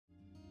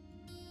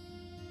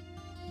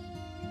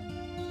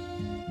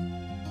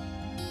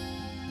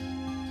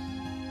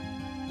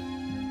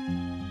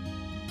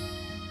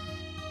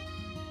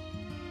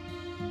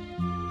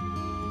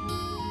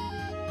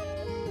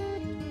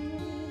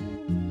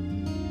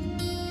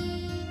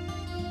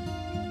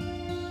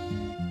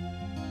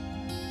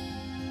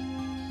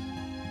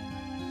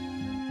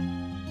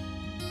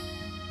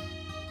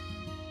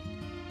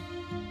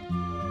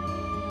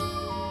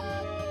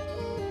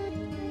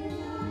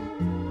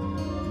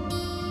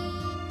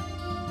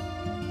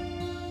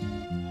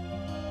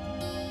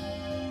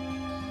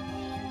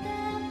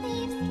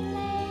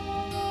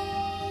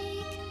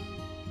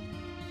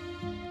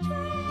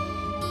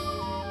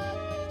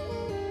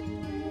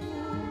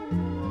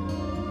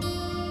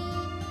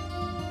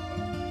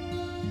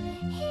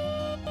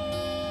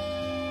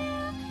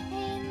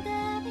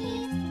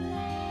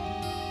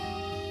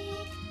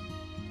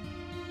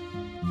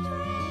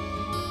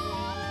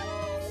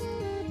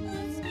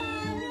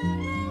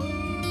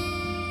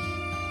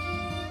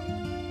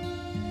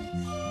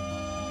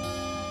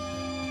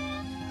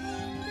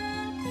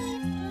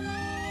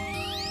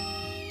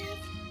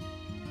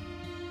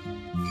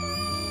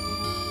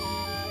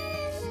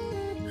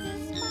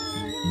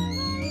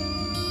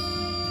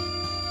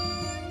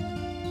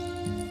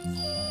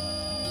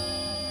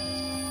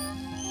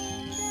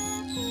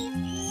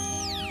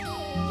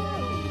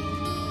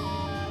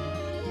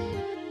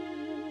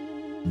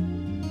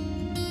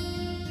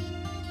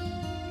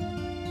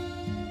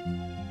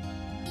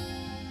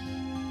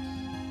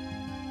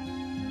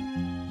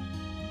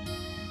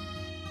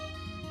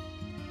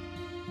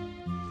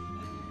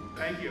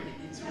thank you.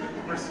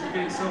 We're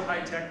getting so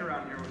high tech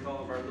around here with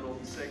all of our little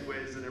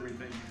segues and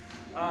everything.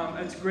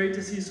 It's great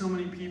to see so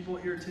many people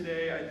here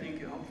today. I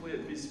think hopefully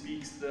it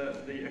bespeaks the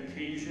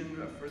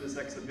occasion for this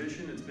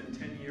exhibition. It's been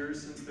 10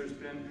 years since there's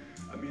been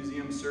a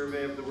museum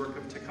survey of the work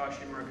of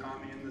Takashi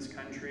Murakami in this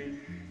country,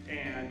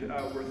 and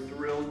we're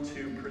thrilled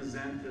to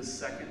present this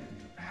second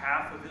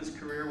half of his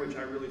career, which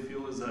I really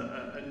feel is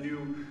a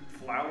new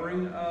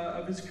flowering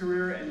of his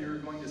career, and you're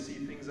going to see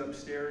things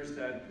upstairs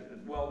that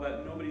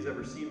nobody's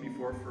ever seen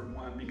before, for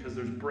one, because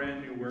there's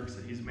brand new works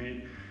that he's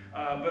made.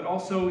 But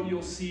also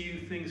you'll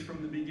see things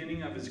from the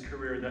beginning of his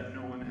career that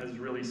no one has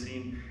really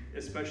seen,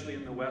 especially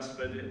in the West,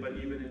 but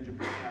even in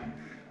Japan.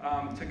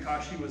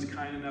 Takashi was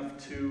kind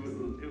enough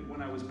to,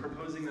 when I was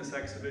proposing this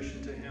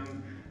exhibition to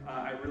him,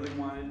 I really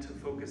wanted to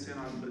focus in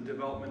on the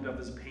development of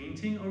his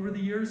painting over the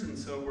years, and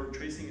so we're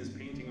tracing his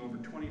painting over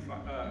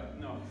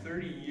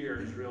 30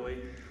 years really.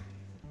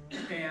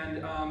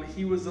 And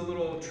he was a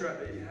little,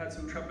 had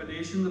some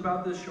trepidations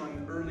about this,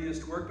 showing the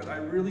earliest work, but I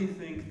really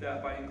think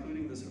that by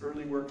including this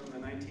early work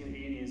from the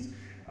 1980s,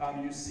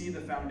 you see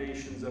the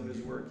foundations of his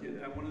work.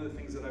 One of the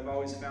things that I've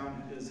always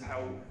found is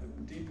how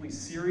deeply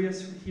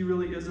serious he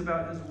really is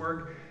about his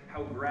work,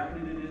 how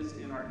grounded it is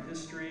in art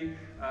history,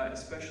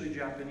 especially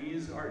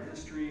Japanese art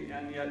history,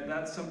 and yet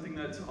that's something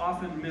that's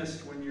often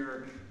missed when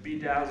you're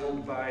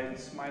bedazzled by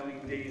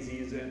smiling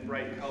daisies and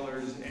bright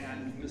colors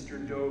and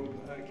Mr. Dobe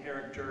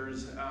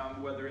characters,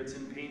 whether it's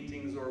in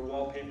paintings or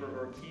wallpaper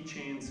or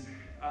keychains.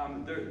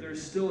 There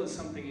still is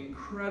something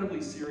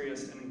incredibly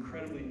serious and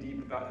incredibly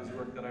deep about his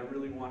work that I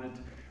really wanted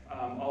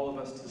all of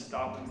us to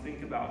stop and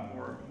think about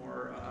more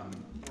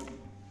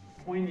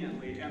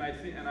poignantly, and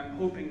I'm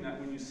hoping that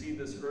when you see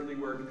this early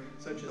work,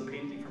 such as a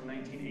painting from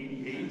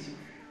 1988,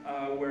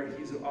 where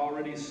he's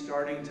already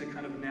starting to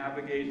kind of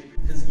navigate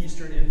his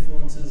Eastern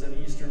influences and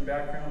Eastern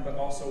background, but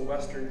also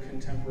Western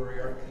contemporary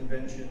art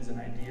conventions and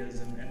ideas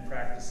and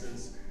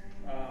practices.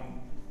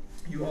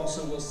 You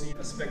also will see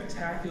a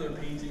spectacular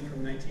painting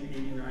from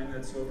 1989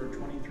 that's over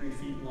 23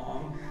 feet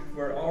long,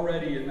 where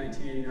already in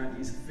 1989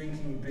 he's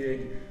thinking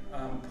big,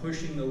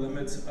 pushing the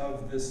limits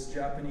of this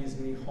Japanese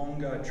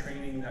Nihonga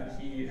training that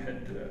he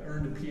had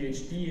earned a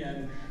PhD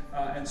in,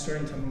 and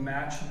starting to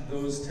match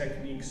those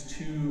techniques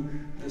to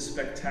the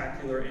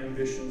spectacular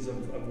ambitions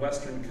of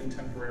Western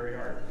contemporary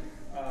art.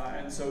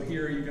 And so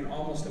here you can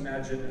almost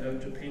imagine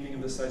a painting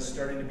of this size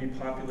starting to be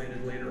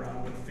populated later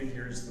on with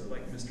figures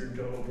like Mr.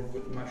 Dobe, or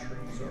with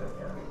mushrooms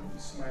or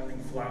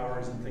smiling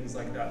flowers and things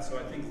like that. So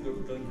I think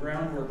the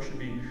groundwork should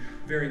be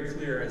very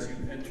clear as you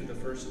enter the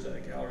first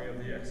gallery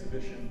of the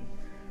exhibition.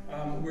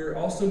 We're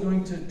also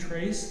going to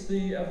trace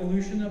the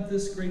evolution of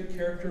this great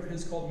character of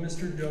his called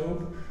Mr.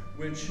 Dobe,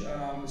 which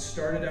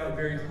started out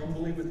very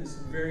humbly with this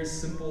very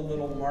simple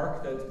little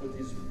mark with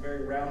these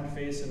very round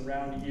face and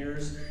round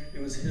ears.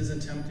 It was his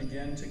attempt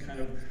again to kind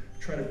of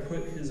try to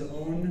put his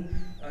own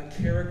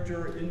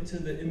character into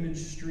the image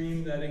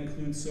stream that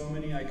includes so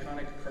many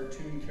iconic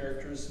cartoon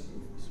characters,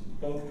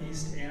 both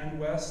East and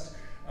West.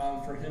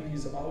 For him,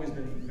 he's always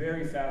been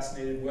very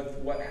fascinated with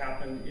what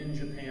happened in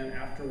Japan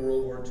after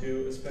World War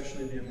II,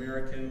 especially the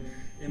American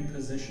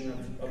imposition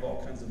of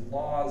all kinds of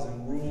laws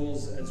and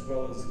rules, as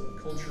well as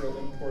cultural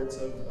imports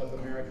of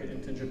America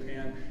into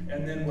Japan,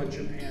 and then what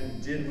Japan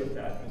did with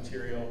that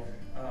material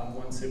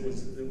once it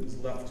was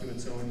left to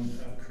its own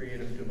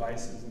creative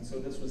devices. And so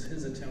this was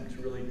his attempt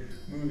to really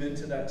move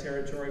into that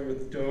territory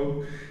with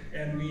Dobe.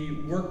 And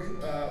we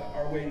work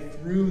our way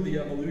through the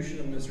evolution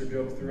of Mr.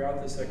 Dobe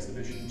throughout this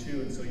exhibition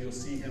too. And so you'll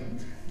see him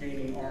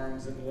gaining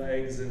arms and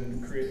legs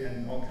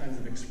and all kinds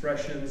of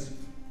expressions.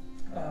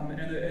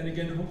 And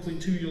again, hopefully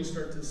too, you'll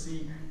start to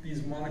see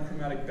these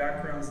monochromatic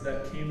backgrounds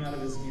that came out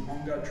of his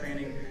Nihonga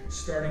training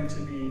starting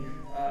to be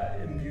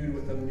imbued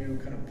with a new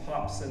kind of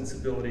pop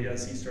sensibility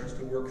as he starts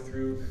to work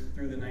through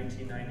the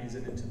 1990s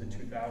and into the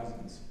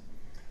 2000s.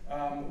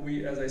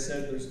 As I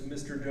said, there's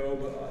Mr.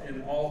 Dobe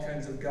in all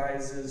kinds of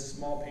guises,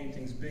 small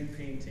paintings, big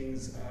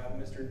paintings,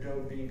 Mr.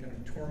 Dobe being kind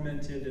of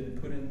tormented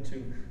and put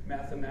into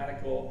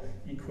mathematical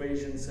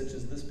equations such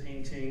as this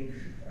painting,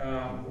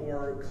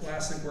 or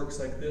classic works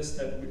like this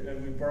that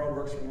we borrowed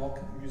works from all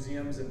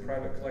museums and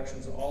private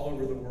collections all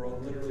over the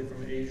world, literally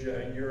from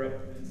Asia,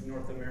 Europe,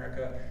 North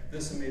America.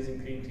 This amazing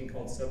painting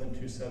called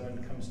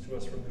 727 comes to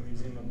us from the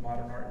Museum of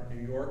Modern Art in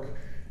New York.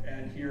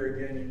 And here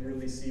again, you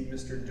really see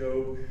Mr.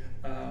 Dobe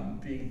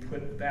being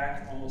put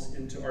back almost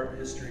into art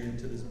history,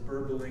 into this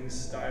burbling,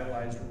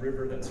 stylized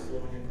river that's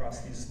flowing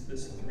across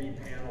this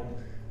three-paneled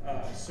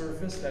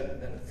surface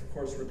that of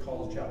course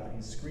recalls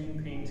Japanese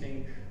screen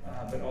painting,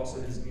 but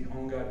also his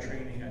Nihonga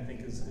training, I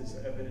think, is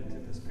evident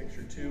in this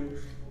picture too.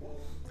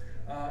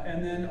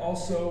 And then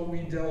also we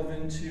delve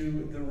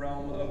into the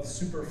realm of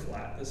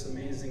superflat, this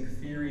amazing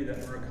theory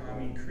that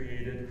Murakami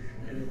created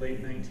in the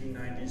late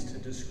 1990s to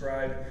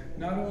describe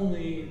not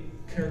only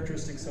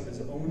characteristics of his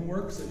own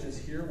work, such as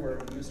here where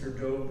Mr.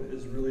 Dobe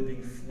is really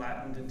being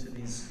flattened into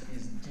these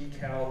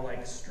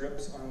decal-like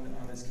strips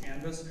on his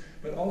canvas,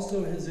 but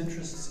also his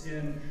interests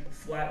in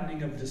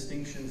flattening of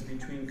distinctions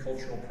between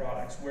cultural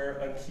products, where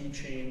a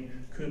keychain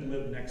could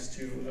live next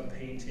to a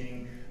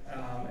painting,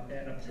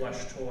 and a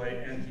plush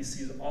toy, and he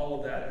sees all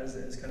of that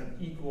as kind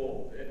of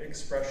equal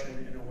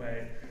expression in a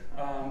way.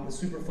 The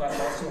Superflat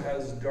also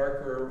has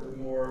darker,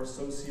 more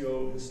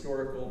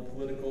socio-historical,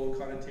 political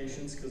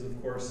connotations, because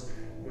of course,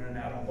 when an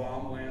atom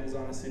bomb lands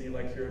on a city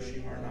like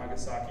Hiroshima or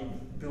Nagasaki,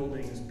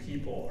 buildings,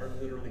 people are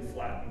literally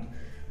flattened.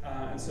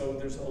 And so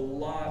there's a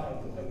lot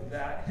of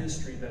that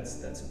history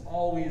that's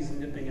always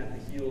nipping at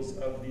the heels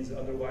of these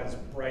otherwise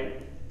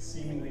bright,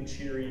 seemingly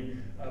cheery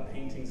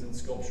paintings and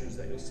sculptures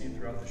that you'll see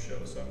throughout the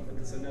show. So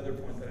that's another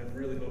point that I'm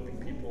really hoping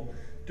people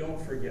don't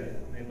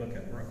forget when they look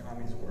at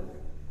Murakami's work.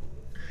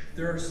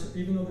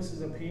 Even though this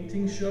is a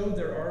painting show,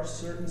 there are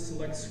certain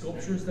select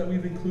sculptures that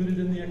we've included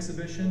in the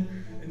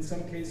exhibition. In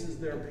some cases,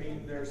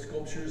 they're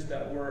sculptures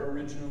that were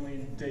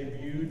originally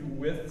debuted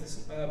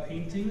with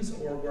paintings,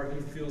 or where he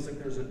feels like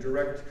there's a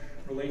direct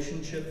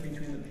relationship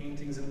between the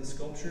paintings and the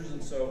sculptures.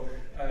 And so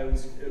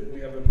we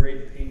have a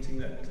great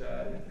painting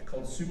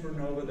called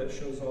Supernova that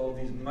shows all of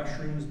these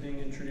mushrooms being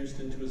introduced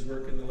into his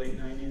work in the late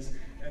 90s.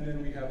 And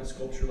then we have a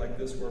sculpture like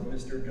this where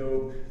Mr.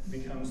 Daube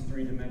becomes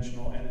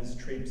three-dimensional and is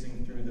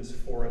traipsing through this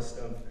forest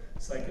of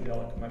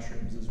psychedelic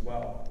mushrooms as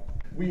well.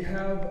 We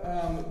have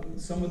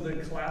some of the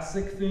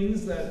classic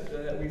things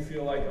that we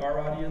feel like our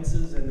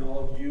audiences and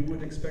all of you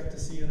would expect to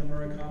see in a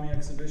Murakami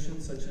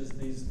exhibition, such as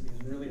these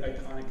really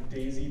iconic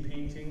daisy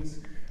paintings.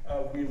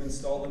 We've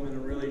installed them in a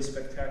really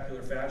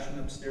spectacular fashion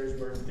upstairs,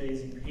 where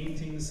daisy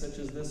paintings such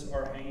as this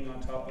are hanging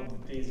on top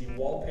of daisy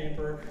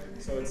wallpaper,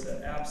 so it's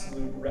an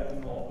absolute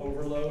retinal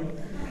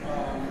overload.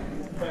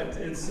 But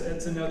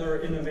it's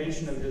another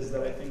innovation of his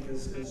that I think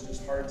is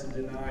just hard to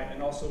deny,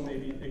 and also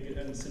maybe in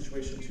a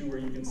situation too where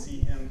you can see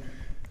him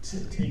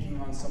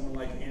taking on someone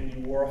like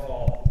Andy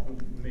Warhol, who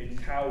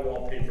made cow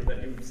wallpaper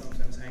that you would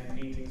sometimes hang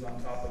paintings on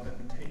top of,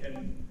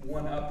 and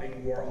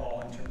one-upping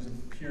Warhol in terms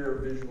of pure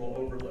visual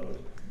overload.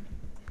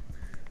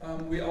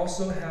 We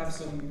also have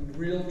some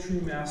real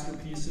true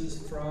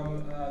masterpieces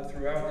from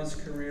throughout his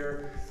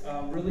career.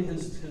 Really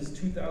his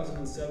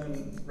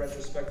 2007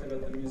 retrospective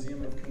at the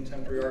Museum of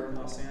Contemporary Art in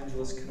Los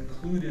Angeles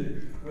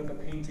concluded with a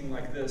painting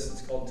like this.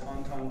 It's called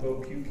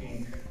Tontonbo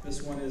Puking.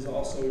 This one is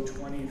also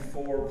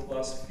 24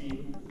 plus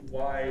feet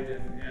wide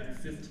and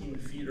 15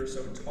 feet or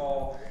so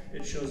tall.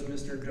 It shows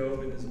Mr.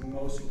 Daube in his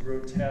most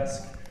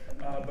grotesque,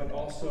 but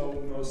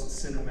also most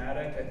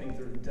cinematic. I think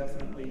there are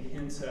definitely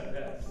hints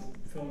at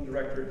film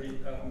director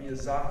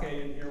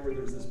Miyazaki in here, where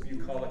there's this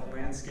bucolic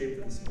landscape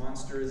that this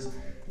monster is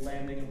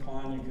landing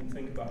upon. You can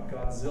think about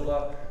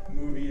Godzilla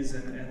movies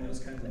and those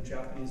kinds of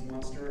Japanese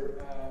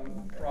monster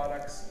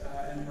products,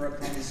 and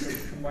Murakami sort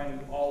of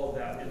combining all of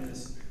that in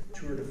this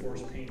tour de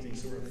force painting.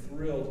 So we're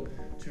thrilled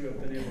to have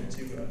been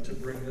able to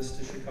bring this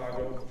to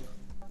Chicago.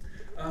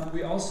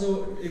 We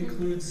also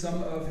include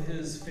some of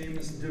his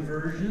famous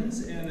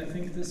diversions, and I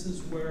think this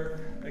is where,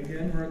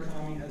 again,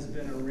 Murakami has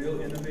been a real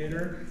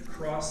innovator,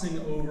 crossing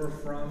over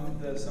from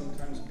the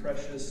sometimes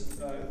precious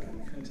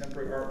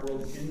contemporary art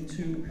world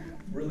into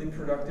really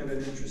productive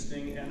and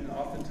interesting and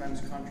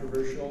oftentimes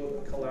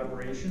controversial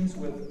collaborations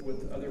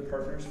with other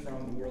partners from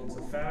the worlds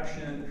of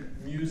fashion,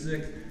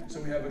 music.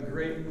 So we have a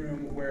great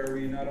room where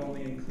we not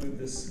only include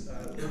this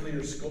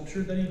earlier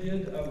sculpture that he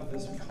did of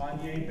this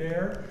Kanye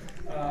bear,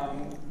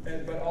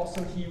 but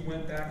also he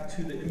went back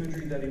to the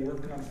imagery that he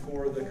worked on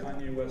for the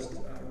Kanye West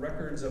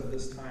records of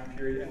this time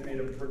period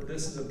and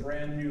this is a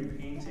brand new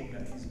painting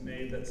that he's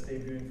made that's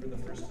debuting for the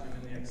first time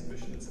in the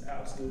exhibition. It's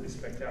absolutely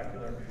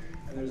spectacular.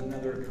 And there's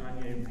another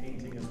Kanye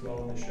painting as well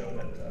in the show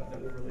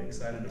that we're really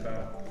excited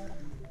about.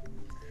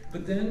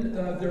 But then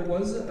there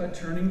was a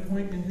turning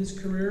point in his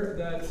career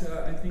that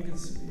I think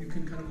you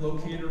can kind of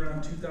locate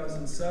around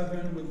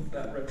 2007 with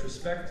that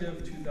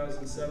retrospective.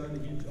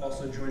 2007, he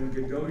also joined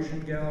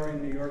Gagosian Gallery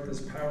in New York,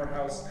 this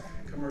powerhouse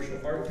commercial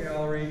art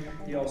gallery.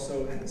 He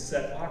also had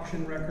set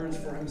auction records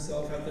for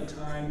himself at the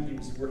time. He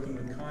was working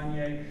with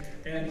Kanye,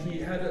 and he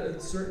had a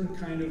certain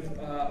kind of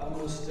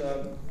almost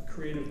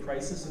creative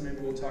crisis, and maybe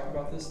we'll talk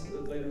about this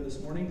later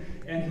this morning.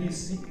 And you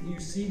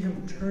see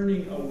him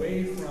turning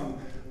away from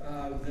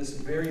this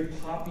very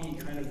poppy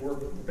kind of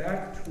work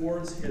back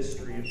towards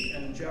history,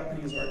 and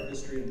Japanese art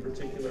history in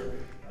particular.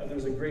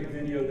 There's a great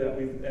video that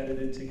we've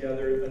edited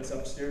together that's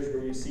upstairs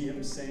where you see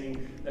him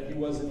saying that he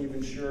wasn't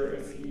even sure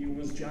if he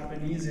was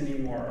Japanese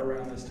anymore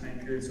around this time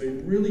period. So he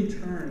really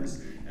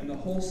turns, and the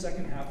whole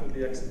second half of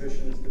the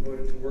exhibition is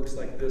devoted to works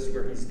like this,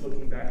 where he's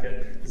looking back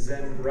at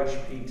Zen brush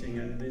painting,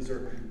 and these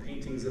are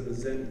paintings of a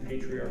Zen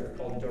patriarch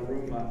called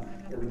Daruma,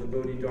 or the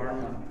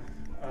Bodhidharma.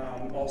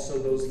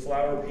 Also those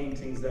flower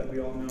paintings that we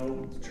all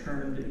know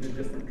turned in a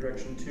different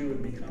direction too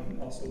and become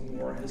also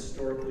more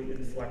historically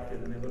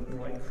inflected, and they look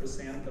more like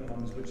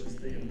chrysanthemums, which is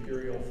the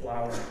imperial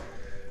flower.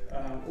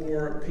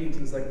 Or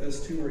paintings like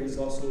this too, where he's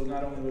also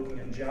not only looking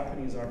at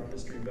Japanese art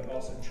history, but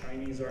also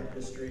Chinese art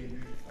history,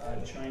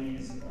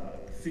 Chinese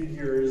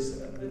figures,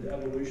 the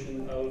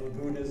evolution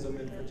of Buddhism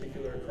in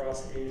particular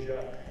across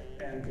Asia,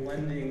 and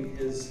blending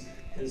his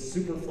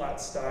super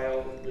flat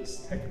style,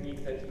 this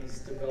technique that he's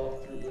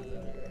developed through with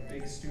a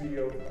big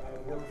studio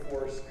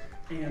workforce,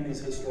 and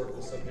these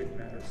historical subject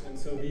matters. And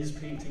so these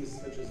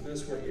paintings, such as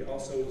this, where he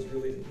also was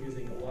really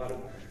using a lot of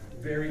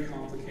very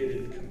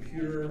complicated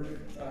computer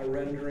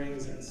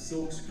renderings and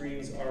silk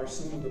screens, are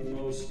some of the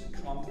most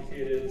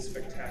complicated,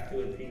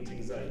 spectacular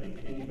paintings that I think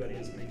anybody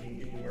is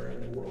making anywhere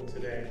in the world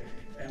today.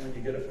 And when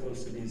you get up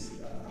close to these,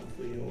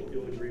 hopefully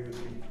you'll agree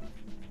with me.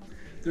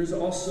 There's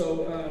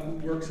also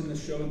works in the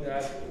show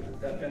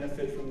that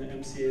benefit from the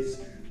MCA's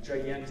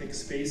gigantic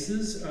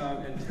spaces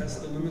and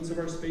test the limits of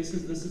our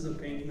spaces. This is a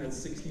painting that's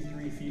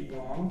 63 feet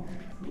long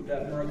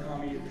that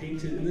Murakami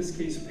painted, in this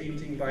case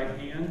painting by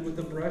hand with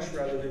a brush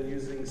rather than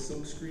using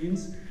silk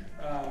screens.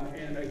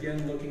 And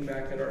again, looking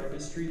back at art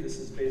history, this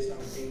is based on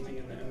a painting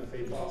in the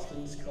MFA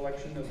Boston's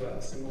collection of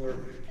a similar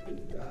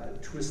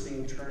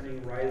twisting,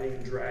 turning,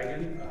 writhing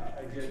dragon.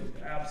 Again,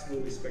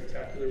 absolutely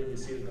spectacular when you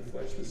see it in the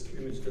flesh. This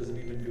image doesn't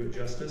even do it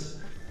justice.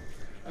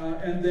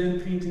 And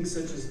then paintings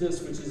such as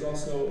this, which is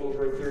also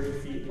over 30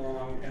 feet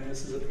long, and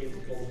this is a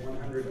painting called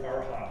 100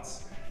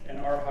 Arhats. And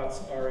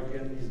Arhats are,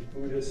 again, these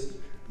Buddhist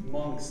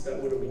monks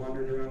that would have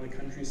wandered around the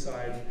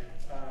countryside,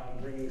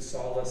 bringing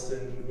solace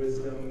and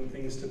wisdom and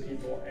things to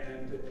people.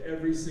 And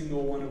every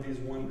single one of these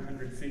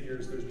 100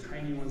 figures, there's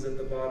tiny ones at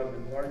the bottom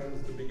and large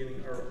ones at the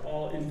beginning, are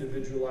all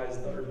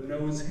individualized. Their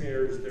nose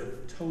hairs, their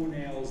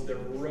toenails, their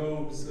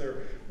robes,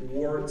 their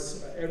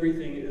warts,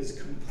 everything is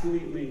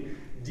completely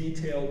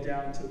detailed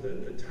down to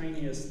the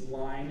tiniest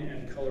line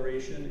and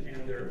coloration,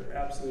 and they're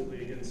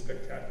absolutely, again,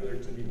 spectacular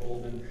to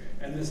behold.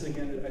 And this,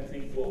 again, I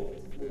think will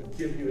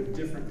give you a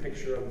different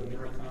picture of the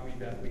Murakami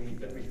that we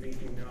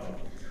think we know.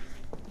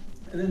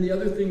 And then the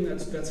other thing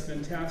that's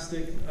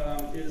fantastic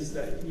is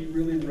that he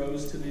really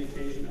rose to the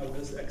occasion of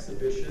this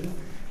exhibition,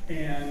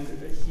 and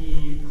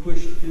he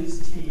pushed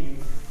his team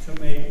to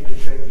make a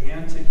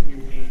gigantic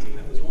new painting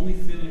that was only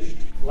finished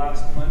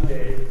last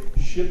Monday,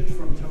 shipped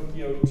from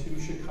Tokyo to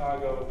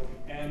Chicago,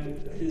 and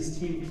his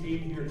team came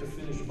here to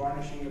finish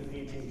varnishing the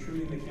painting,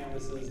 trimming the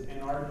canvases,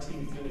 and our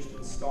team finished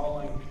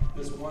installing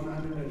this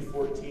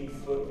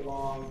 114-foot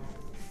long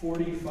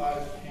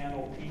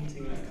 45-panel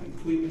painting that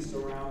completely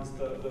surrounds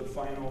the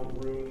final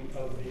room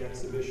of the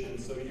exhibition.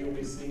 So you'll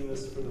be seeing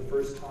this for the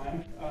first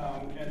time.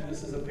 And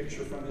this is a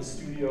picture from his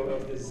studio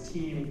of his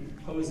team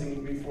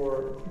posing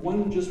before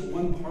just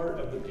one part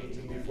of the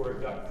painting before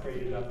it got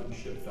crated up and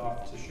shipped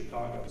off to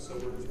Chicago. So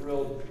we're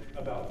thrilled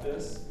about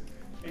this.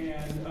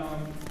 And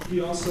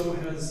he also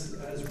has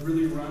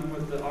really run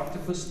with the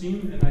octopus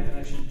theme, and I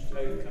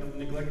kind of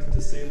neglected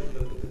to say that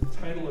the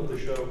title of the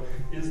show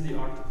is The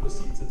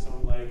Octopus Eats Its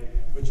Own Leg,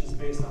 which is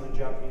based on a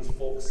Japanese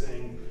folk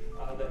saying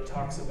that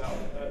talks about,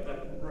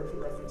 that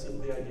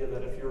references the idea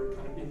that if you're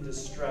kind of in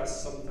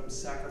distress, sometimes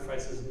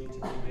sacrifices need to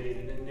be made,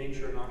 and in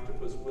nature an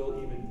octopus will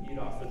even eat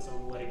off its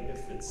own leg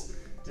if it's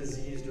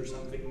diseased or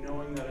something,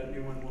 knowing that a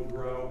new one will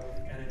grow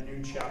and a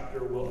new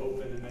chapter will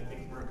open. And I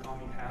think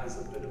Murakami has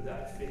a bit of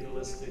that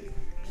fatalistic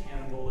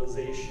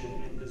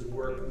cannibalization in his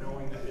work,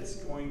 knowing that it's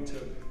going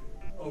to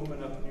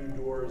open up new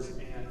doors.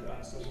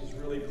 And so he's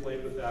really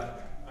played with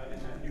that in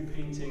that new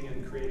painting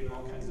and creating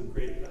all kinds of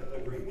a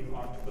great new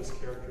octopus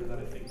character that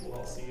I think we'll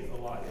all see a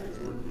lot in his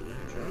work in the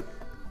future.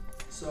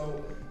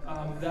 So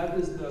that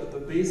is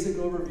the basic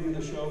overview of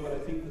the show, but I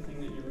think the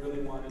thing that you really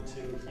wanted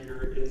to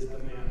hear is the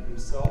man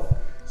himself.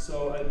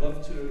 So I'd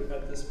love to,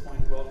 at this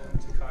point, welcome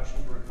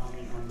Takashi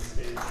Murakami on the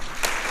stage.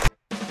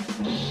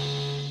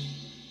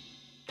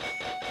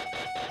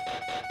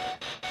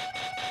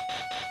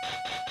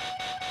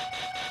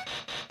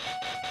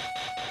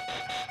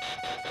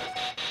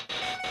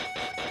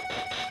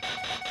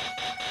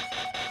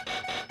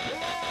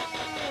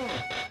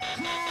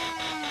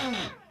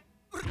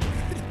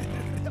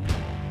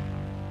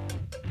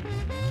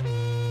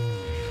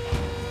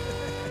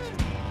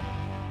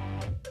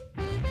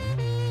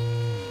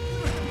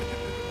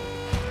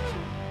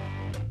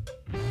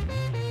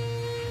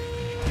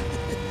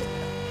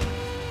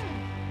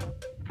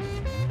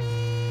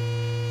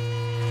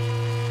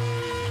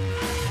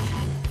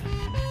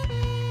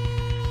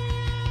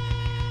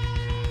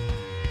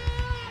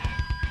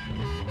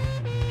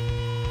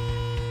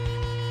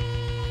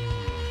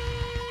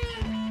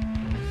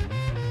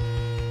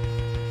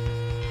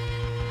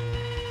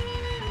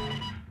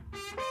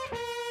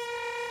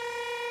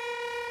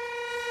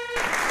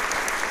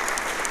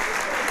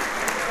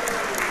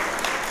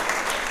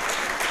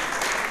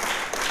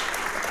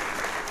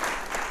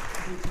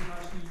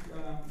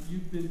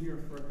 You've been here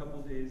for a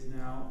couple days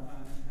now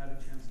and had a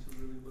chance to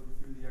really look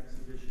through the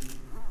exhibition.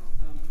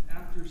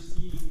 After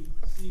seeing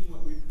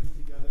what we've put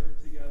together,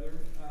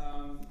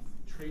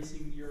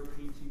 tracing your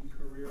painting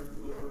career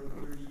for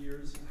over 30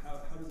 years,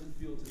 how does it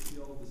feel to see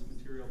all of this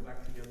material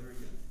back together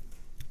again?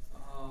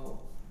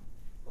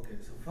 Okay,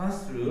 so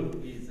first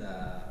room is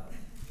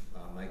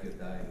Michael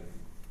Dye.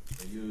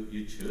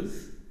 You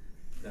choose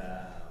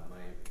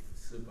my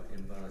super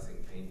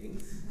embarrassing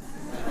paintings.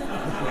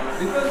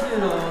 Because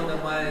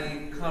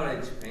my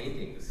college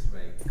paintings,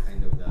 like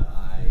kind of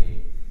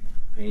I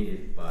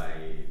painted by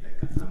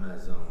like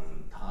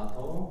Amazon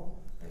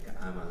turtle, like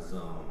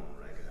Amazon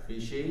like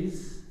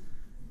fishes,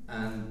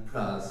 and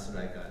plus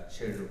like a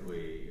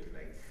Chernobyl,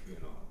 like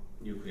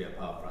nuclear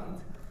power plant.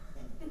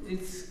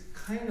 It's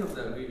kind of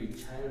the really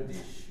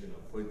childish,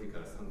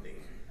 political something.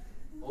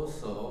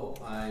 Also,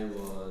 I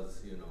was,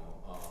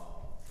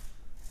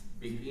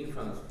 big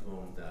influence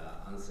from the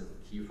Anselm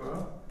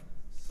Kiefer,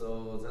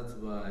 so that's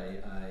why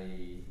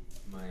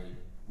my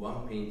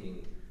one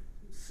painting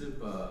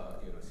super,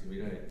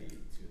 similarity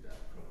to that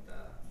from the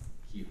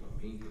Kiefer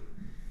painting.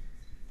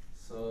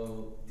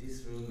 So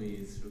this room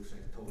looks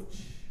like torch,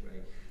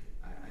 right?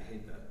 I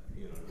hate that,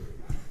 room.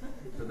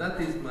 So that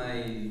is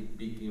my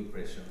big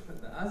impression.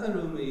 The other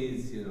room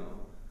is,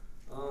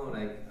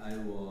 like I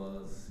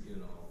was,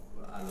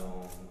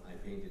 alone. I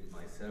painted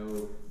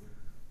myself.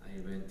 I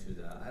went to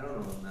I don't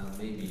know now.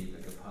 Maybe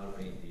like a powder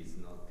paint is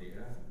not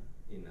there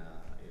in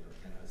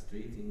Canal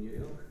Street in New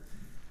York.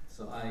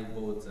 So I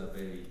bought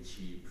very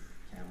cheap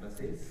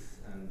canvases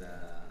and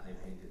I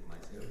painted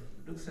myself.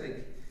 Looks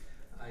like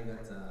I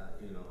got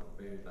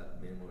very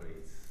bad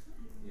memories,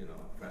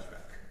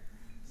 flashback.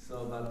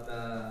 So, but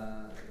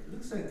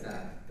looks like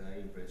that the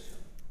impression.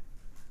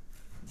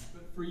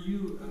 But for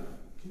you,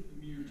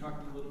 you were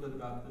talking a little bit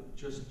about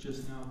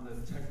just now the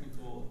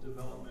technical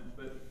development,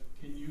 but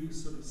can you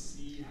sort of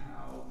see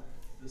how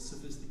the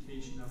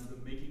sophistication of the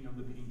making of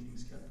the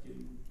paintings kept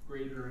getting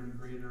greater and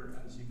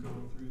greater as you go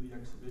through the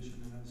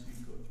exhibition and as you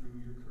go through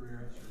your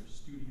career, as your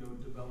studio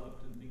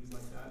developed and things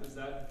like that? Is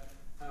that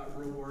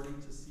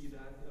rewarding to see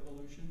that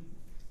evolution?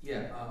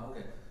 Yeah,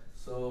 okay.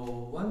 So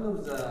one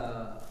of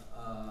the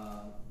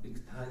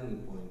big turning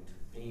point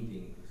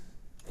painting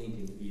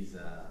is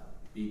a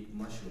big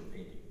mushroom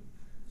painting.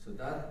 So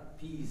that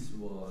piece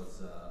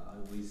was,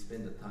 we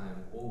spent the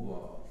time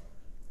over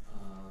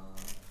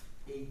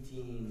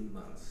 18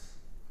 months.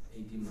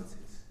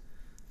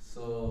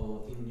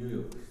 So in New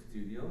York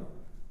studio.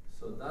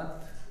 So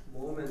that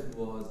moment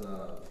was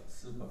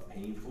super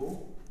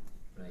painful,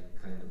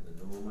 like kind of the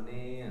no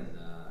money and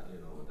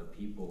the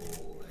people,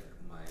 like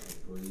my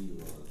employee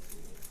was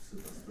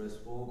super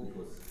stressful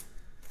because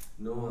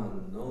no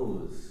one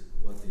knows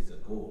what is the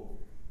goal.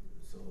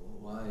 So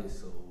why?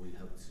 So we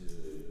have to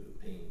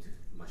paint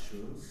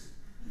mushrooms.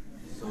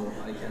 So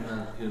I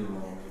cannot,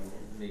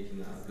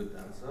 making a good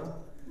answer.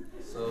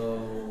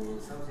 So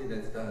something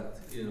like that,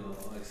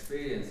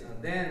 experience.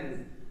 And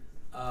then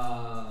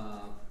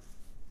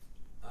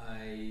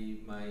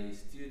my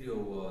studio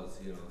was,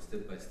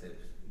 step by step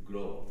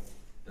grow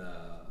the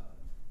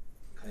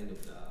kind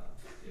of the,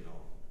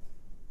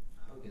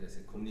 how can I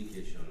say,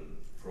 communication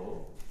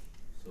flow.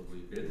 So we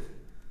built.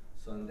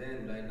 So and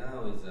then right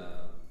now is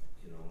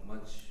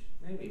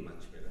maybe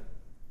much better.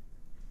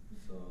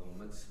 So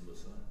much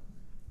smoother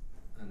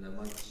and a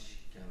much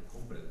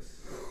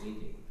complex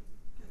painting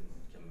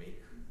can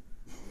make.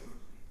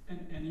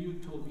 And you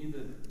told me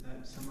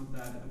that some of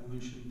that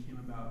evolution came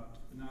about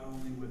not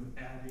only with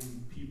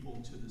adding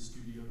people to the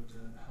studio to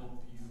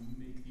help you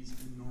make these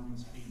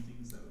enormous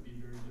paintings that would be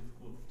very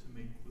difficult to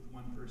make with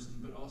one person,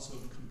 but also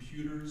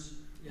computers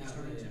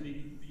started to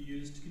be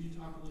used. Can you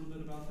talk a little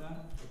bit about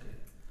that? Okay.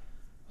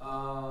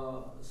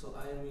 So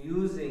I'm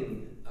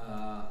using,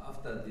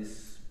 after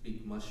this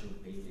big mushroom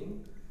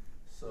painting,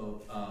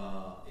 so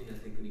in a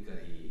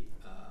technically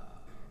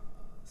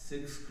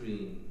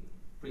silk-screen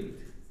print,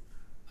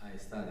 I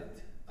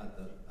started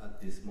at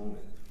this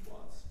moment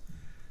was.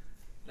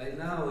 Right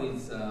now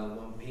is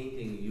one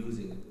painting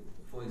using,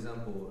 for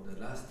example, the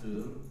last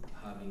room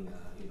having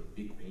a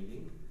big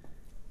painting.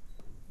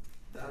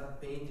 That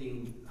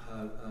painting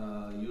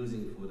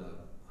using for the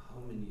how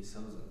many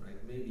thousand,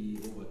 right? Maybe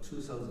over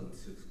 2,000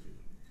 silk screen.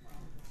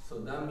 So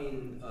that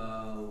means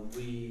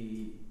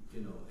we,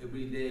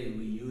 every day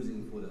we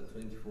using for the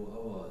 24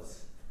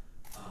 hours,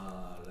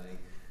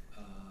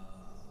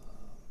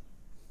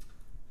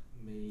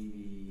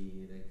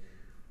 maybe like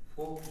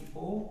 4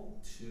 people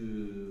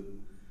to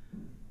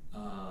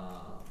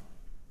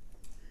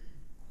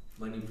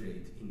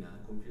manipulate in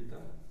a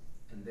computer,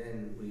 and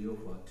then we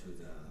offer to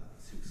the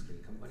silk screen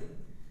company.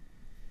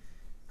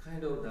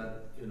 Kind of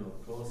that,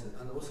 process,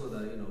 and also the,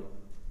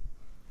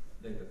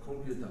 like the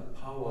computer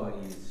power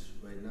is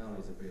right now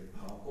is very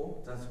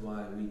powerful. That's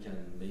why we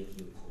can make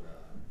it for a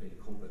very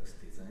complex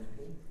design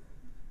thing.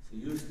 So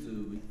used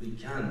to we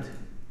can't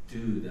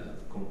do the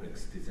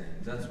complex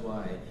design. That's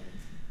why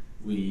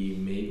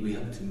we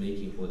have to make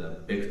it for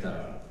the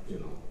vector,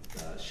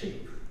 the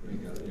shape.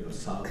 Like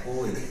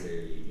circle is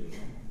very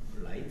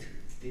light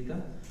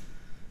data.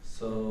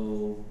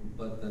 So,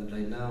 but then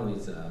right now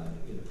is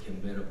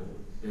convertible,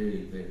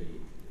 very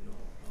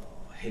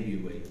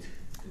heavyweight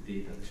the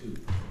data too.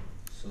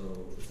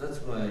 So that's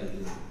why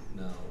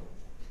now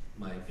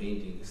my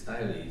painting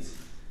style is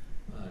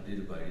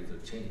little by little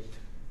changed.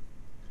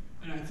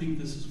 And I think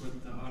this is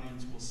what the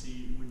audience will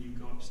see when you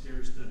go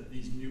upstairs,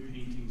 these new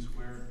paintings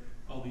where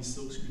all these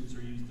silk screens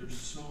are used. There's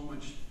so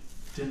much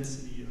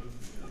density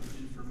of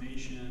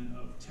information,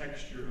 of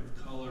texture,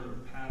 of color,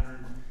 of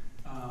pattern,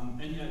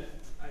 and yet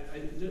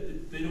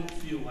they don't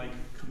feel like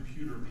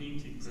computer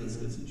paintings.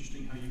 Mm-hmm. It's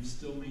interesting how you've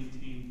still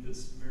maintained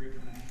this very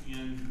kind of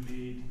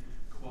handmade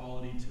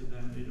quality to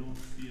them. They don't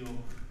feel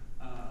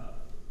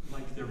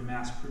like they're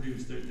mass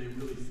produced. They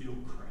really feel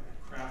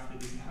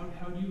crafted.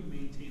 How do you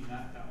maintain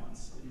that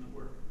balance in the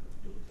work?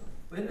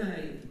 When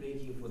I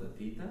making for the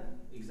data,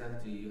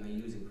 exactly I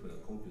using for the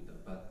computer,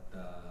 but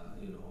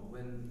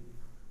when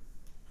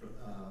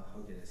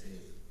how can I say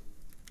it?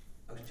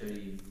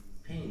 Actually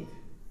paint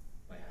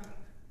by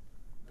hand,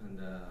 and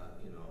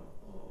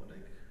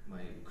like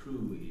my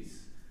crew is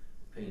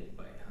paint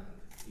by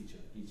hand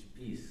each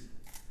piece.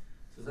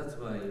 So that's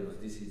why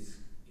this is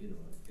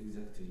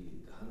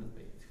exactly the hand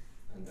paint,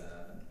 and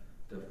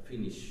the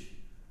finish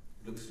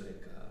looks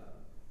like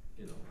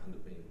hand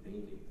paint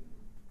painting.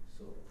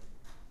 So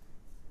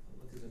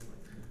what is the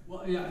point?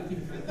 Well, yeah, I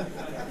think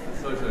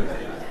Sorry.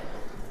 yeah,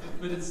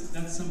 but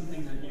that's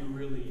something that you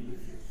really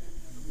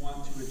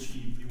want to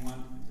achieve. You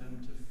want them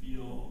to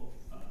feel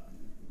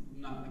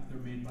not like they're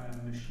made by a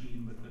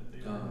machine, but that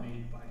they are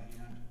made by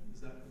hand.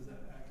 Is that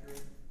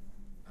accurate?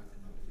 I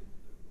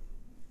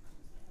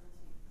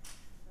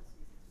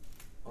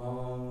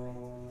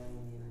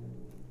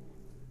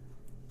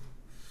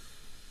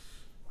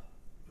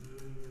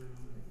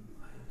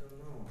don't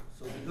know.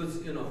 So because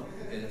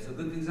okay, it's a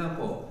good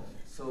example.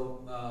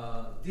 So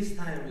this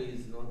time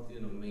is not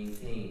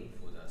maintained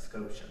for the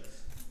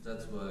sculptures.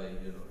 That's why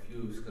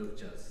few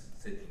sculptures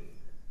setting,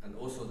 and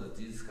also that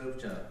this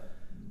sculpture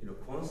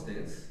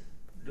constants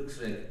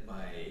looks like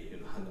by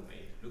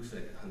handmade. Looks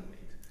like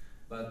handmade,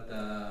 but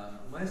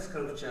my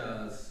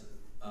sculptures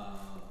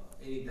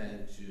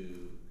anytime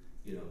to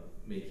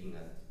making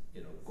a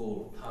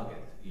goal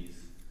target is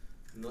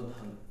not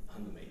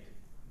handmade.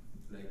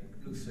 Like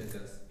looks like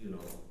a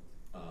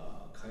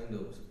kind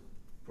of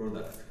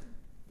product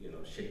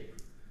shape.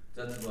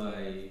 That's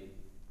why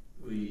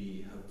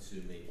we have to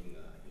making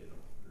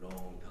a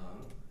long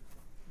time,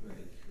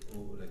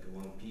 like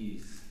one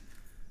piece,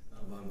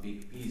 one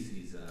big piece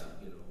is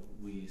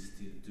we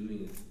still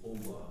doing it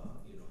over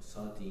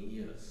 13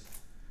 years.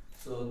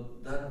 So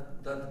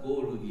that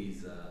goal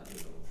is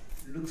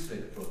looks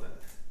like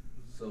product.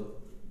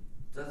 So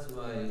that's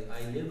why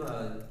I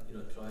never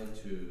try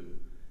to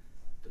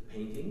the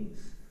paintings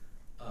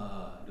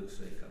looks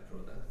like a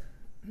product,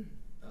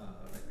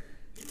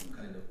 like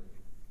kind of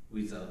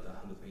without a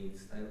hand paint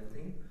style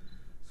thing.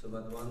 So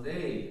but one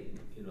day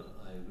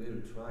I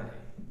will try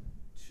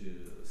to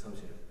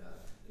something like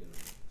that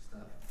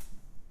stuff,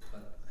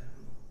 but I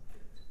don't know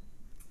yet.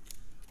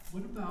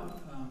 What about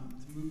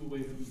to move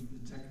away from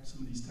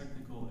some of these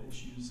technical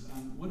issues?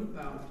 What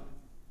about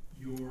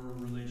your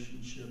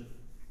relationship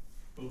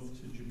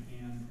both to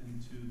Japan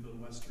and to the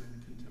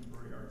Western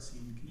contemporary art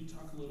scene? Can you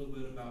talk a little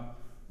bit about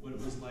what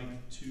it was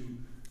like to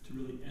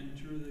really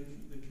enter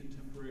the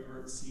contemporary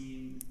art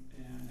scene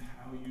and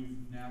how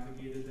you've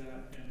navigated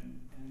that,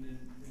 and then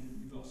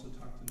you've also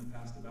talked in the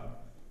past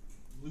about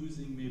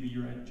losing maybe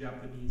your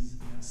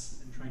Japanese-ness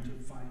and trying to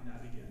find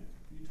that again.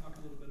 Can you talk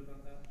a little bit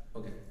about that?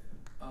 Okay.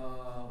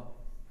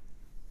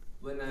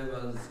 When I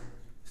was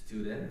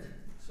student,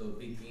 so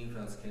big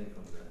influence came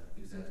from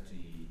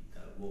exactly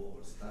the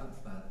Warhol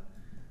stuff, but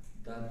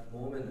that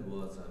moment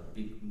was a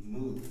big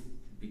movement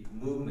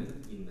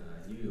in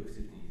New York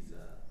City's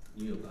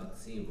New York art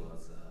scene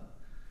was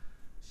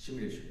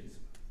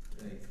simulationism,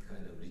 like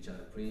kind of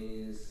Richard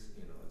Prince,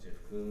 Jeff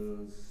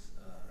Koons,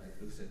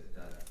 like looks like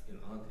that,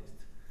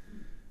 artist.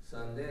 So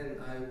and then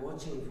I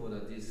watching for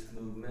this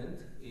movement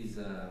is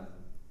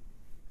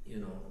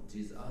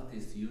these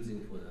artists using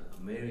for the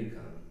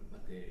American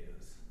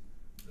materials,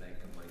 like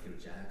Michael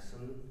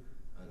Jackson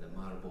and the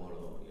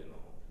Marlboro,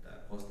 the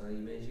poster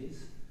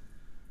images.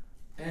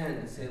 And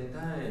at the same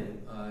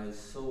time, I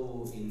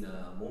saw in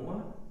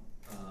MoMA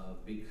a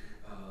big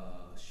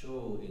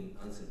show in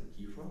Anselm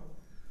Kiefer.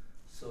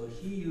 So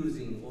he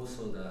using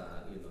also the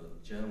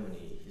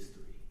Germany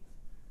history.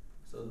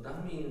 So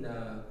that means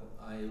that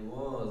I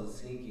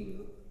was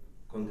thinking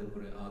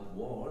contemporary art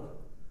world,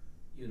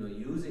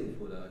 using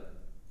for the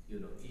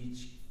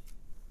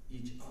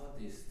each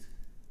artist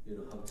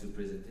have to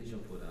presentation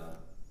for the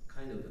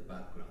kind of the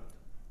background,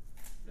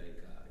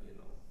 like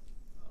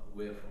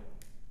where from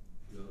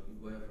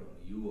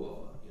your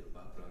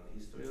background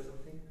history or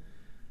something.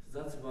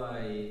 So that's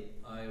why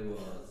I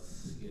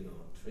was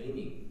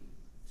training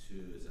to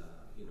the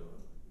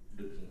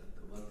looking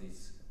at what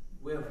is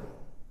where from.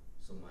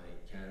 So my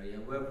career,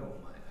 where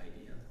from my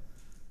idea.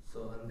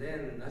 So and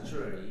then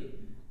naturally,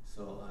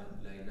 so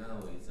like now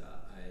is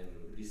I'm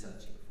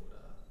researching for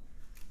the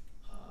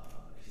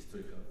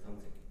historical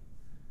something.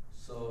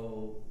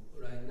 So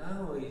right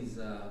now is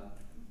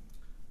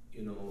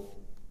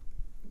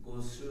go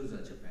through the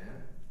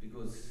Japan,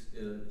 because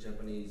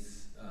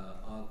Japanese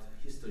art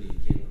history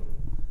came from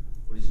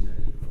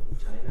originally from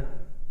China,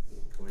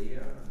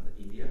 Korea, and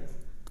India.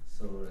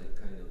 So like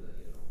kind of the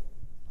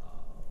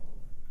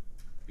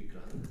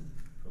background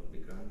from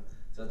background.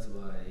 That's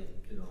why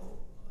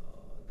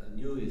the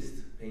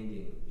newest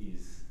painting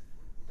is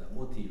the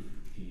motif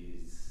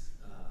is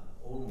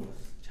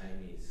almost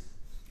Chinese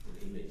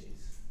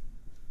images.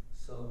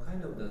 So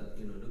kind of the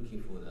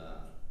looking for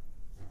the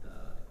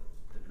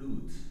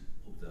roots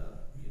of the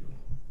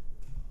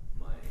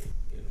my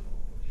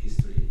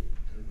history.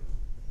 I don't know.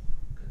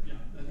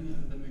 Yeah, I think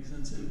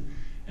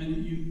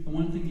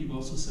one thing you've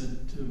also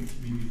said to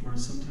me before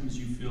is sometimes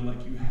you feel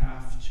like you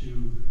have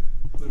to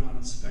put on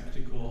a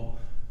spectacle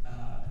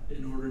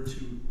in order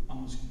to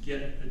almost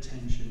get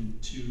attention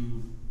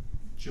to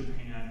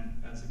Japan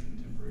as a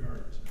contemporary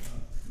art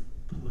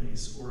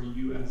place, or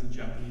you as a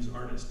Japanese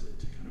artist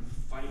to kind of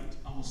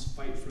almost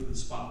fight for the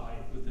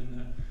spotlight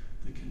within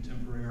the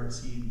contemporary art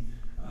scene.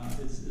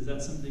 Is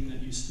that something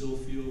that you still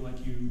feel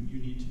like you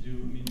need to do?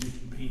 I mean,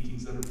 making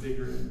paintings that are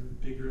bigger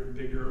and bigger and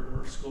bigger,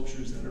 or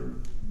sculptures that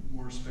are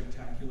more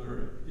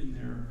spectacular in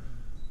their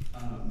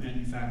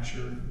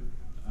manufacture.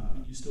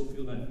 You still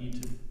feel that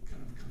need to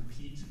kind of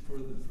compete for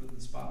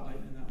the spotlight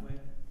in that way?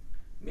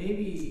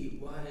 Maybe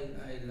why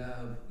I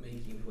love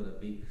making for the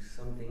big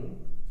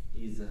something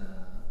is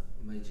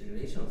my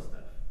generation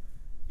stuff,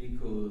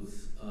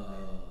 because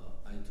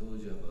I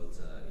told you about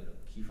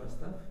Kiefer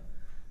stuff.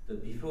 The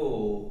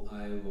before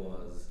I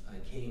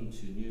came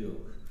to New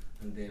York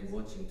and then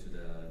watching to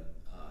the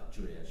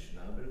Julian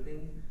Schnabel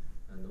thing,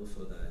 and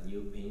also the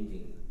new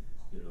painting,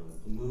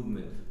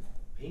 movement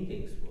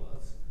paintings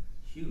was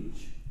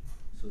huge.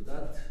 So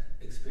that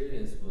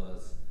experience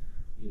was,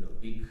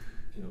 big,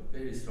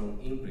 very strong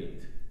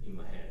imprint in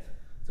my head.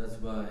 That's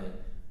why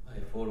I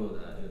follow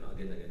that,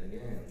 again and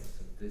again.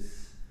 So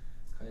this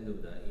kind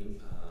of the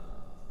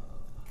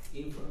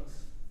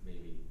influence,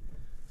 maybe.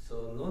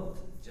 So not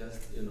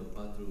just,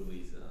 battle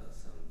with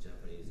some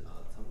Japanese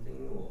art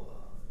something, or,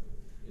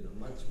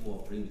 much more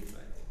primitive,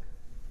 I think.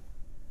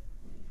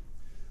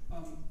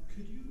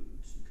 Could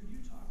you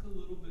talk a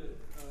little bit,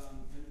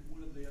 and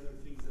one of the other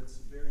things that's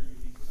very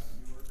unique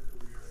about your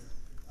career,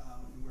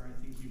 and where I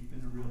think you've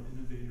been a real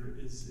innovator,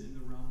 is in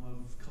the realm of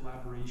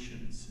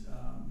collaborations,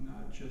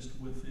 not just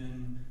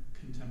within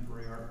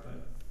contemporary art,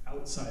 but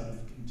outside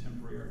of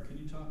contemporary art. Can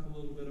you talk a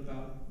little bit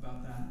about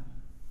that?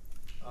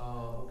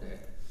 Okay.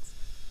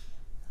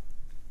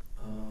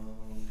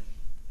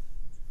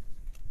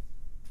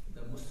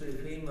 The most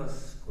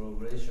famous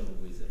collaboration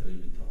with Louis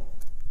Vuitton,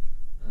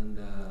 and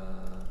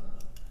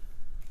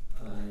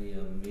I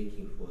am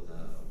making for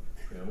the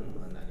film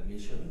and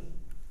animation.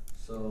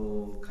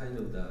 So kind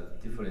of the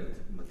different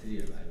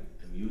material I'm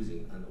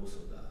using, and also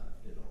the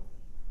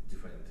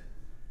different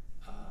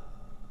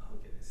how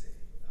can I say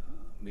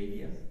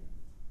media.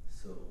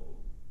 So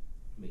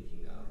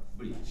making a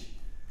bridge.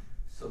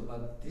 So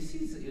but this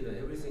is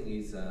everything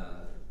is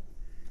not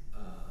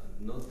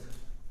a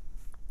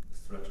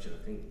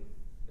structured thing.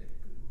 Like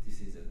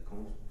this is a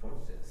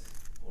process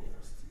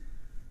almost.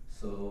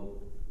 So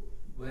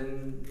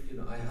when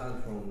I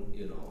heard from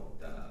the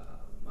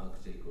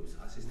Marc Jacobs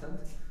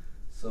assistant,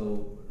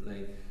 so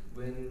like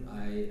when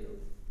I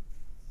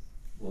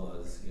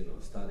was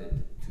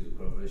started to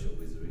collaboration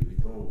with Louis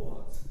Vuitton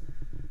was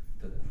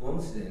the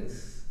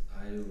coincidence.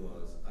 I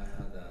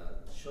had a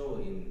show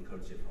in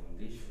Culture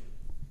Foundation,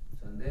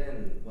 so and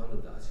then one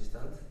of the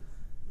assistants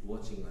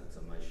watching at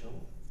my show,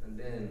 and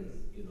then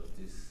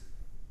these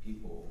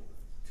people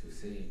to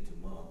say to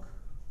Mark,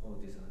 oh,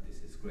 this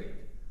artist is great,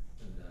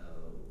 and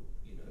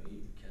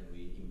can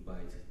we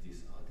invite this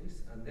artist?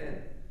 And then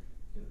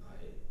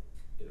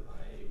I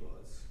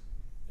was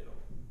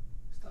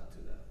start to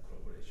the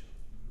collaboration.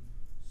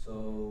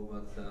 So,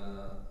 but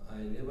I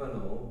never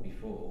know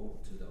before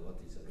to the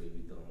what is a Louis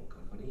Vuitton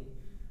company,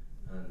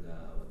 and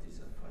what is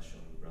a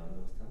fashion brand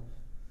or stuff.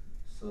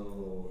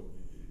 So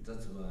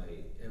that's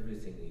why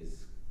everything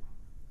is,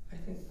 I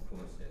think,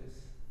 coincidence.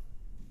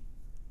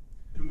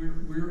 And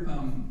we're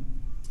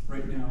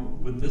right now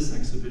with this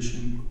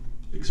exhibition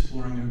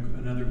exploring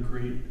another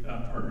great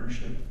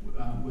partnership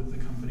with a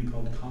company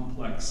called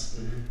Complex.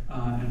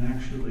 Mm-hmm. And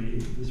actually,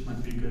 this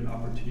might be a good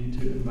opportunity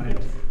to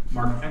invite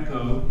Mark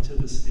Echo to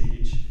the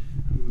stage,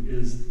 who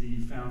is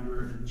the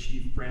founder and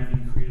chief brand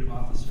and creative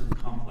officer of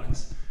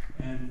Complex.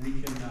 And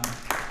we can,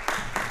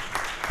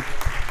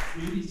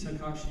 maybe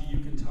Takashi, you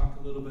can talk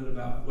a little bit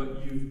about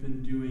what you've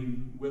been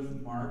doing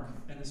with Mark,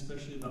 and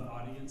especially the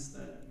audience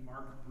that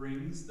Mark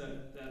brings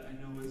that I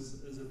know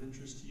is of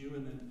interest to you,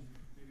 and then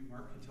maybe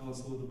Mark can tell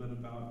us a little bit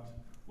about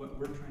what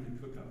we're trying to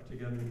cook up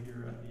together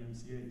here at the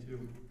MCA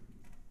too.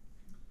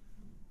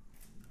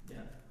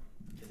 Yeah,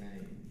 can I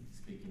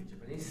speak in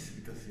Japanese?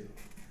 Because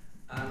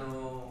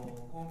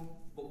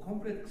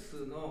complex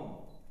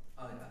no,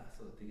 so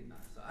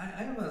I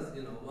was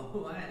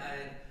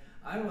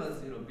I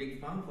was big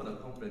fan for the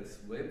Complex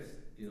web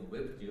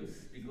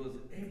news, because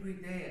every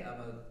day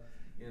about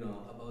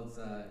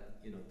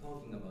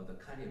talking about the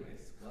Kanye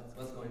West,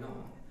 what's going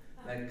on,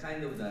 like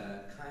kind of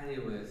the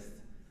Kanye West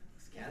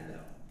scandal.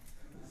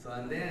 So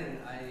and then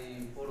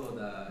I follow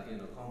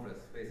the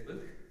Complex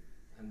Facebook,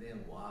 and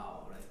then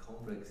wow, like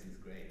Complex is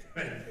great.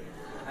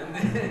 And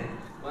then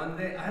one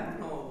day I don't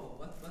know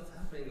what's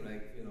happening,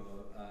 like you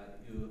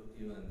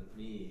and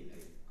me,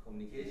 like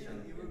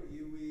communication.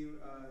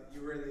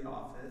 You were in the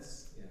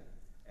office. Yeah.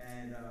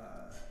 And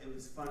it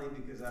was funny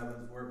because I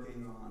was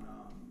working on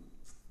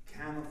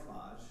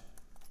camouflage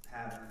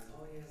patterns.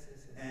 Oh yes.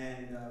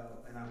 And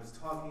I was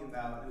talking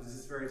about, it was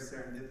just very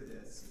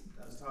serendipitous.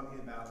 I was talking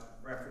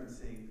about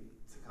referencing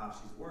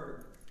Takashi's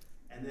work,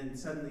 and then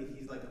suddenly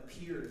he like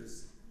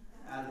appears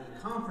out of the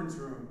conference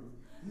room.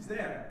 He's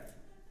there.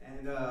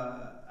 And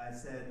I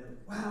said,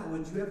 wow,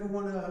 would you ever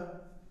want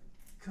to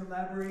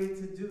collaborate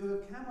to do a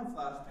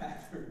camouflage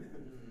pattern?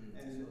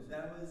 And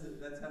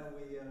that's how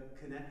we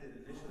connected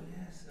initially.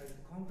 Oh, yes,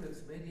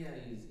 Complex Media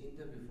is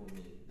interview for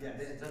me.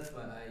 Yes. That's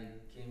why I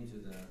came to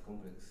the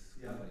Complex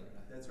company.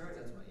 Right? That's right.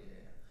 That's why,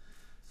 yeah.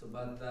 So,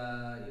 but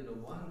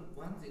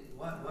one thing,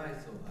 why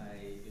so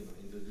I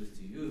introduced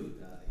to you,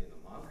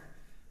 Mark,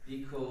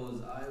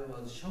 because I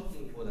was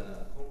shopping for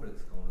the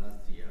ComplexCon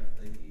last year.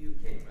 Like you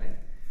came, right?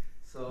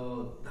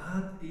 So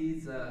that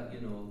is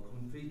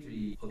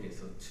completely okay.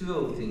 So two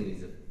of things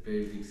is a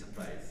very big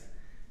surprise.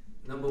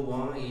 Number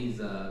one is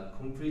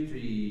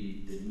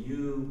completely the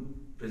new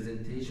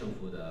presentation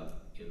for the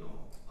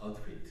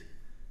outfit,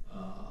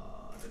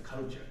 the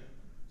culture.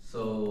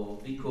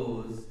 So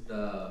because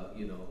the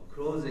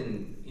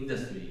clothing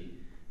industry,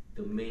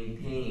 the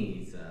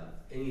maintains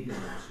anything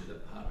to the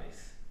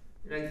Paris,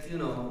 like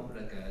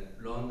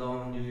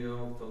London, New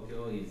York,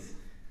 Tokyo is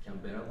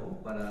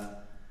comparable,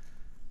 but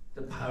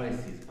the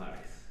Paris is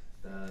Paris.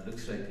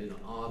 Looks like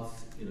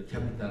arts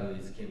capital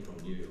is came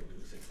from New York,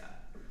 looks like that.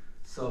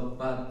 So,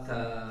 but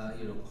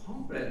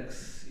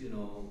Complex,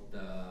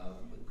 the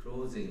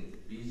clothing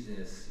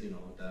business,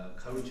 the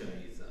culture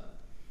is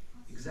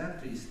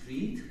exactly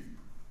street,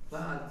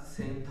 but at the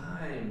same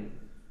time,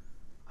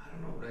 I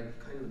don't know, like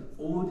kind of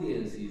the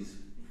audience is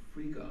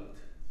freak out,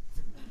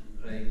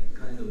 like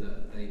kind of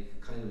the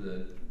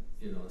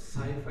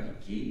sci-fi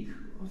geek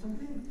or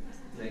something,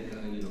 like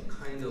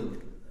kind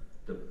of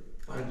the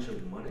bunch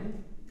of money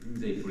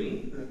they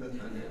bring,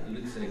 and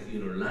it looks like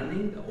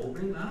running the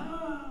opening,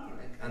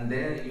 and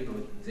then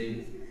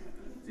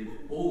they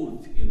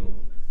bought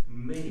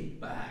many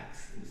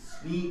bags, and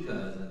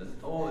sneakers, and the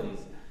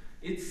toys.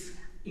 It's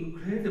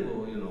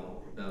incredible,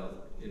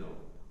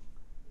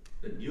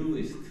 the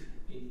newest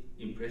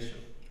impression.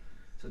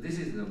 So this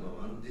is number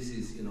one. This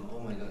is oh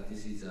my God,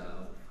 this is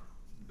a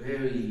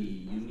very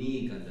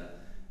unique and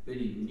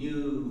very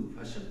new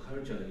fashion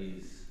culture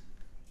is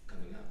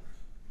coming up.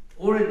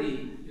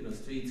 Already,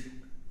 street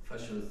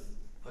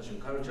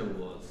fashion culture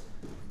was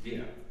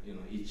there,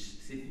 each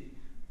city.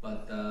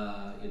 But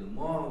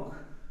Mark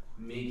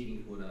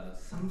making for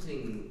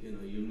something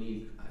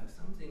unique,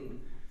 something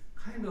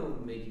kind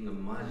of making a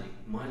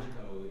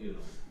magical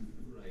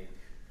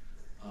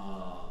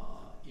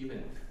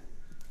event.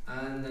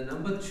 And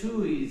number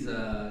two is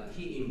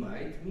he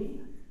invited me,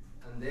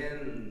 and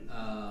then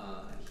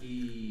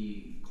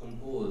he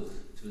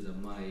composed to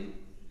my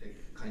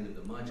kind of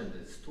the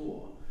merchandise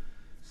store.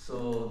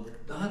 So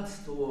that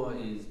store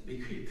is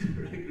big hit.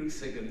 Right?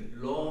 Looks like a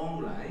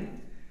long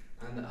line.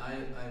 And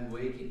I'm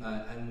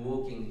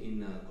working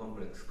in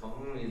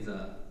ComplexCon is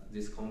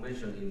this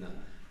convention in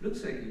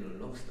looks like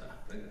lobster,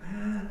 like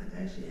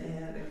Takashi,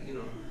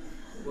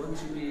 want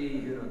to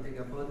be take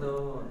a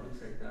photo,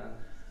 looks like that.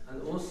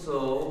 And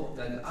also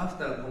that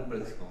after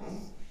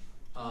ComplexCon,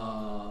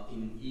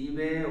 in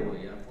eBay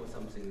or for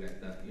something like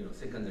that,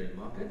 secondary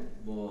market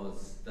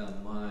was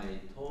my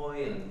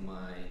toy and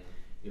my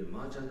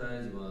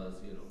merchandise was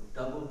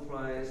double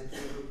price,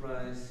 triple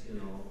price,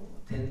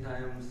 10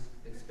 times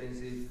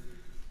expensive.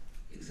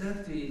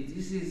 Exactly,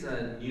 this is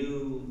a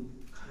new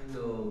kind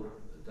of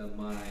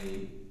my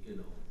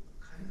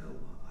kind of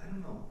I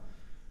don't know,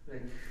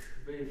 like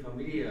very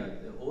familiar.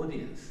 The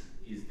audience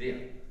is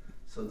there,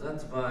 so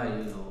that's why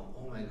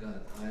oh my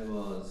God, I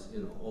was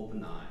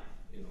open eye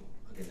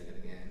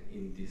again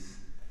in these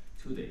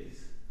 2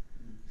 days.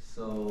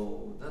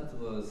 So that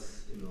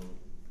was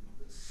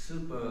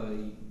super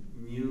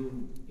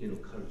new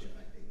culture,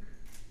 I think.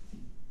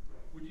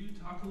 Would you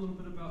talk a little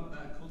bit about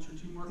that culture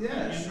too, Mark?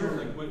 Yeah, sure.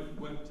 Like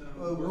what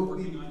we're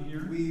working on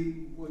here?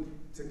 What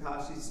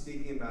Takashi's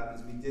speaking about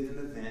is we did an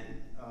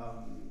event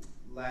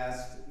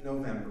last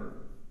November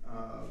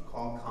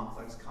called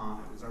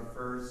ComplexCon. It was our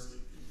first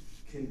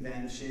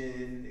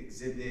convention,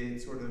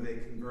 exhibit, sort of a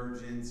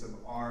convergence of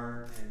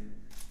art and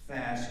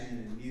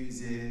fashion and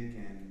music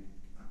and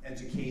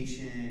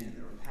education, and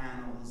there were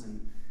panels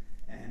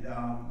and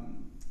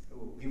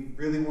we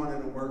really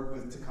wanted to work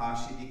with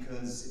Takashi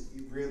because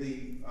he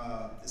really,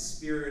 the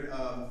spirit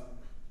of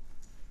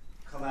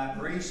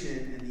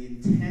collaboration and the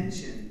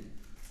intention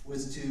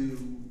was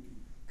to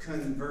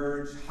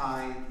converge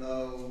high and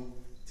low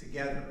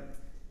together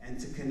and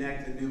to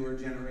connect a newer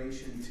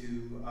generation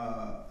to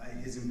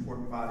his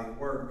important body of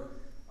work.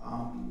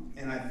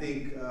 And I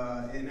think,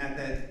 and at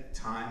that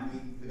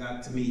time, we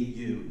got to meet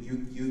you.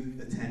 You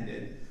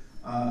attended.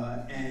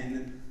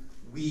 And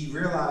we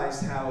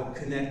realized how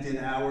connected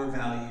our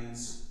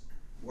values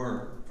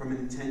were from an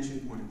intention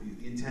point of view.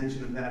 The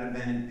intention of that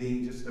event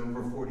being just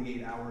over a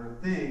 48-hour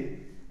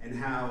thing, and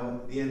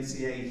how the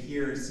MCA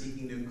here is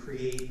seeking to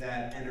create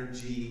that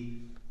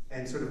energy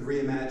and sort of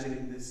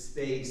reimagining this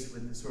space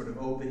with the sort of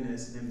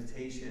openness and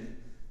invitation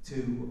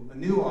to a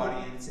new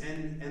audience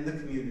and the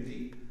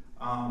community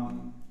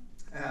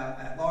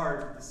at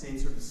large, with the same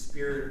sort of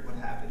spirit of what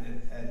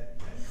happened at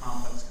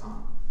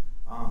ComplexCon.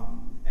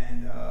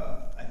 And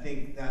I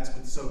think that's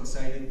what's so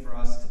exciting for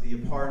us to be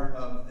a part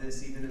of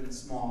this, even in a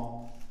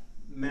small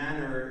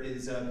manner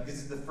is because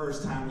it's the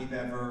first time we've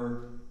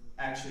ever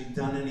actually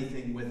done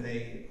anything with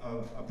a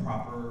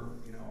proper,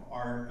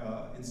 art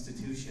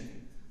institution.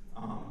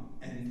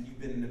 And you've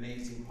been an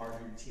amazing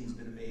partner. Your team's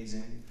been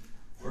amazing.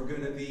 We're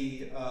going to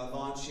be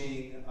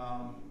launching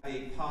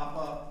a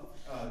pop-up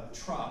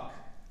truck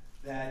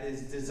that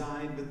is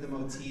designed with the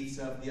motifs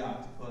of the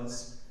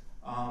octopus,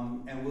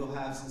 and we'll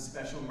have some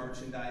special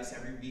merchandise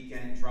every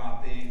weekend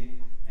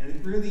dropping. And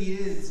it really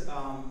is,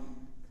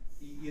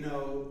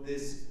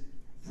 this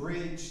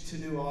bridge to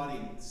new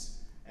audience,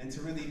 and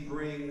to really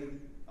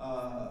bring,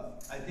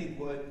 I think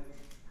what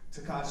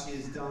Takashi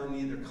has done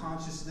either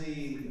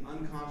consciously,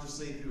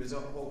 unconsciously through his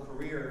whole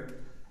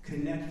career,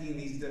 connecting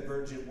these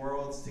divergent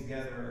worlds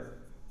together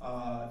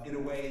in a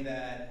way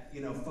that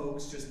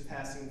folks just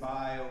passing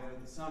by over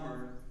the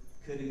summer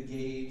could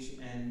engage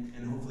and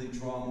hopefully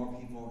draw more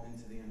people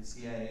into the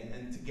MCA.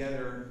 And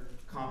together,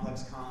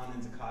 Complex Con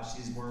and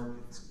Takashi's work,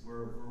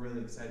 we're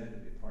really excited to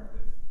be a part of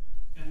it.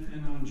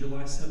 And on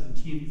July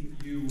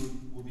 17th, you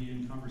will be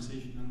in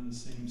conversation on the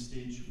same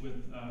stage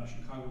with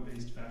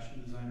Chicago-based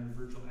fashion designer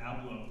Virgil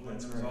Abloh, who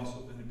has right.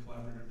 also been a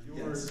collaborator of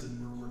yours, Yes. and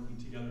we're working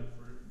together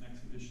for an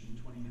exhibition in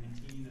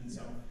 2019. And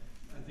so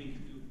I think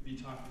you'll be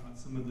talking about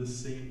some of the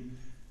same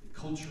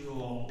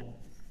cultural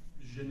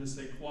je ne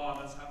sais quoi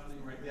that's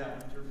happening right now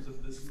in terms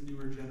of this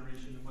newer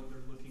generation and what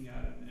they're looking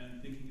at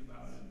and thinking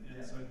about.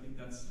 And so I think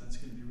that's going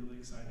to be really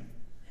exciting.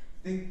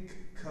 I think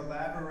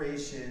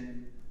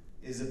collaboration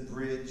is a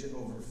bridge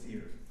over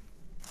fear.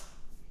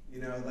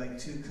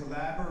 To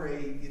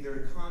collaborate,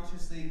 either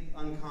consciously,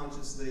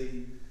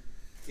 unconsciously,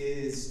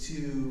 is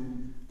to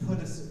put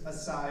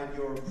aside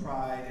your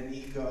pride and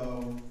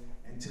ego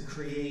and to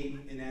create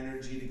an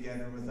energy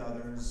together with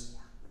others,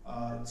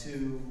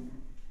 to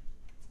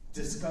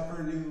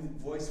discover a new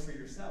voice for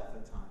yourself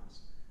at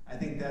times. I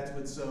think that's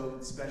what's so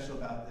special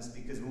about this,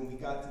 because when we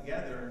got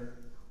together,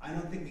 I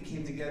don't think we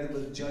came together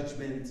with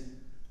judgment,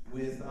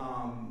 with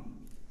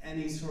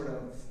any sort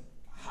of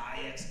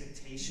high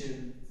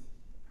expectation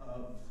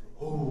of,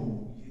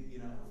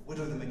 what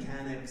are the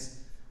mechanics?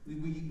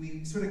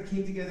 We sort of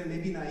came together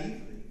maybe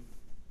naively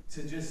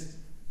to just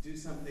do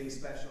something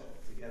special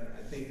together.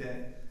 I think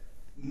that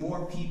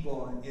more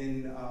people,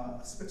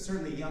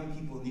 certainly young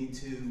people, need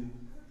to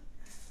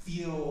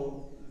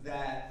feel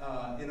that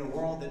in a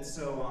world that's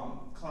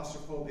so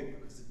claustrophobic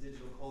because of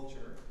digital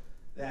culture,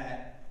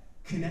 that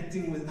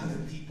connecting with other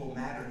people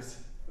matters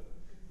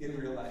in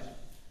real life.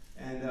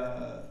 And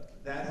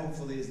that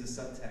hopefully is the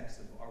subtext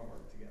of our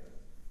work together.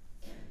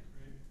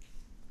 Great.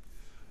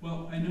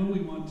 Well, I know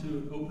we want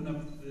to open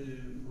up the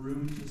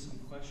room to some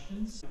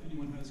questions. If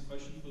anyone has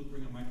questions, we'll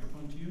bring a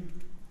microphone to you.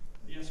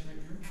 Yes, right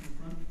here in the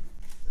front.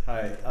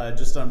 Hi,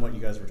 just on what you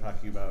guys were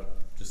talking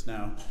about just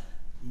now.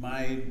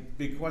 My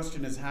big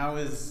question is, how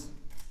is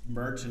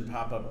merch and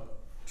pop-up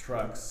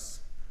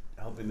trucks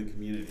helping the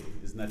community?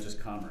 Isn't that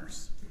just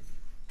commerce?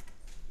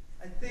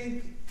 I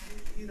think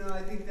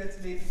that's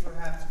maybe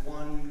perhaps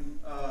one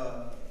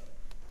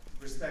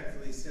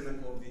respectfully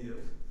cynical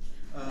view.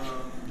 I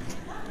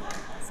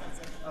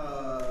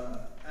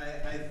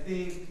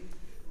think,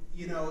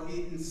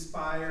 it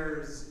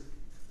inspires,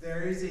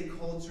 there is a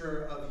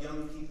culture of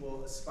young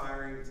people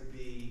aspiring to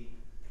be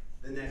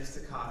the next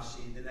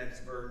Takashi, the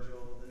next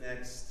Virgil, the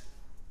next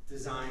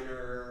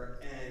designer,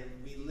 and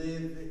we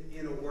live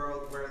in a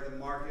world where the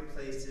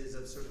marketplaces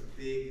of sort of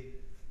big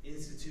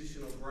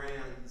institutional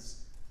brands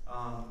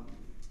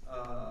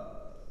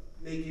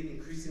make it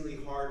increasingly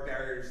hard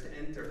barriers to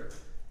enter,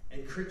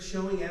 and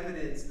showing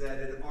evidence that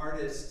an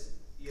artist,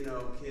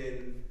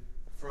 can,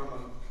 from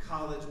a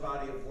college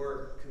body of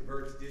work,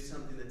 convert to do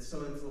something that's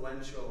so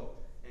influential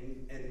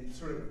and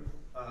sort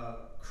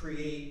of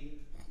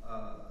create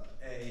a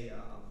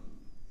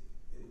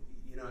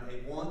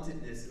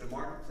wantedness in a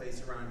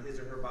marketplace around his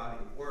or her body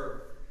of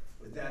work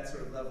with that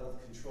sort of level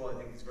of control. I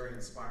think is very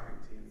inspiring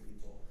to young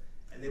people,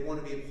 and they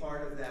want to be a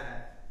part of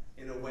that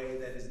in a way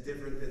that is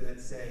different than,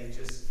 let's say,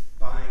 just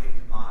buying a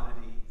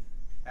commodity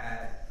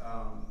at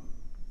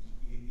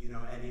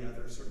any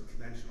other sort of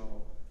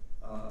conventional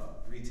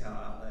retail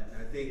outlet.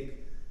 And I think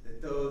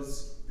that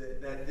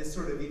that this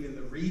sort of, even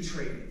the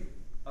retrading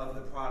of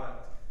the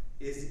product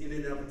is in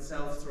and of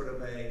itself sort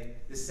of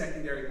the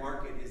secondary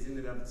market is in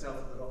and of itself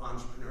a little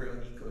entrepreneurial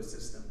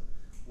ecosystem.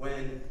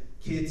 When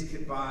kids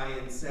could buy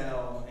and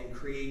sell and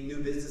create new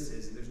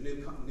businesses, and there's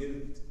new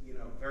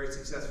very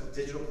successful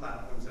digital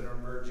platforms that are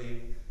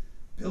emerging,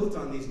 built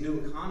on these new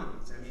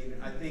economies. I mean,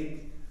 I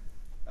think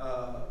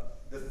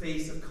the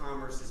face of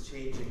commerce is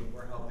changing, and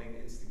we're helping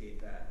instigate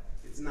that.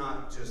 It's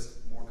not just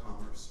more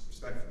commerce,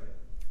 respectfully.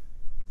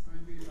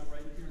 Maybe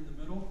right here in the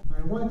middle.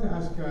 I wanted to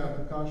ask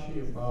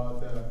Takashi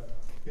about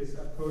his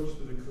approach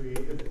to the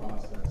creative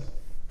process.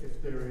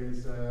 If there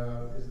is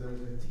there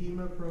a team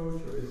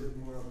approach, or is it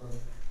more of a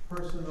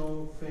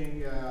personal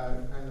thing,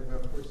 kind of a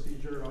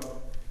procedure of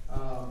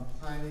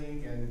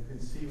planning and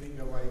conceiving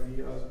of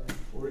ideas,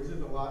 or is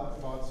it a lot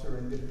about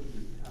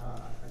serendipity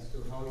as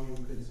to how you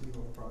conceive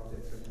of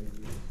projects and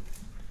ideas?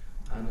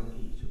 い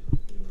いちょっと聞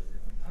きますね。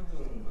多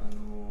分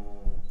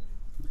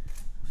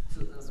普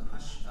通なんか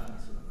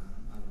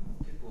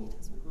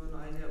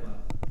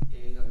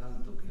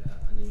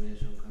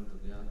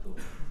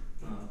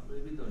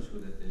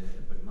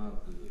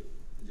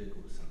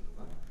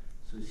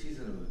そういうシ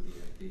ーズナブルで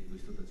やっていく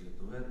人たちが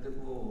どうやって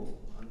こ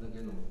うあんだ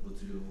けの物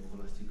流を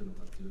こなしていくの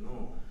かっていうの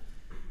を、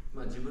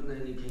まあ、自分な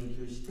りに研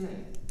究し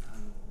て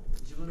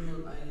自分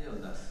のアイデア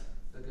を出す。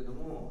だけど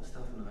もス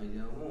タッフのアイ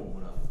デアも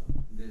もらう。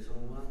でそ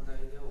のもらった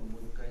アイデアを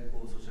もう一回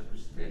こう咀嚼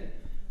し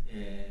て、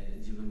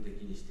自分的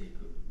にしてい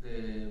く。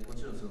でも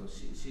ちろんその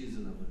シー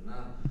ズナブル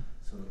な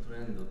そのト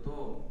レンド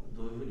と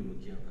どういうふうに向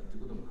き合うかって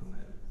いうことも考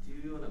えるって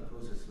いうようなプ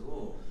ロセス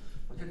を、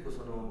結構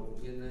その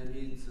現代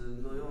美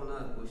術のよう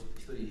なこう一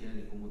人部屋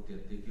にこもってや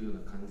っていくよ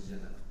うな感じじ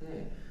ゃなく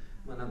て、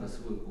なんか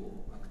すごい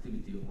こうアクテ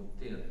ィビティを持っ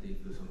てやってい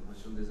く、そのファッ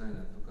ションデザイ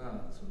ナーと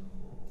かその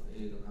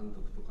映画監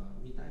督とか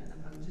みたいな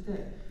感じ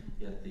で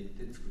やっていっ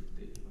て作っ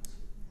ていきます。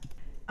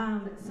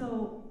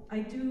So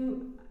I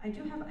do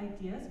have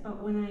ideas,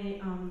 but when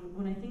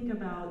I think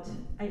about,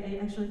 I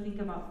actually think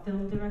about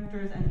film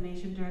directors,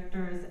 animation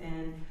directors,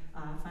 and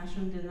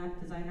fashion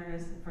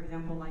designers, for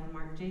example, like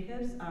Marc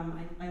Jacobs.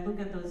 I look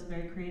at those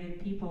very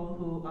creative people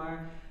who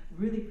are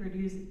really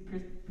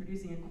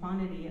producing a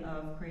quantity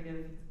of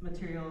creative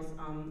materials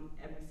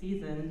every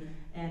season,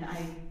 and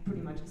I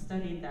pretty much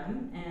studied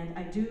them. And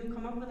I do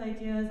come up with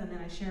ideas, and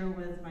then I share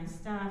with my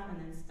staff,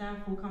 and then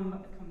staff will come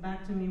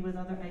back to me with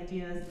other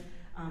ideas.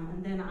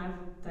 And then I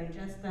will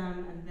digest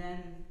them, and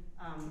then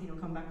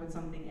come back with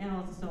something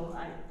else. So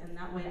in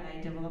that way I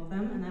develop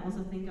them, and I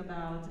also think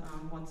about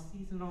what's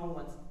seasonal,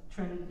 what's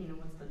trend,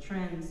 what's the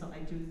trend. So I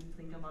do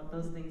think about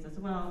those things as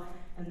well,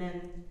 and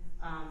then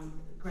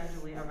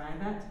gradually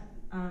arrive at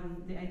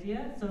the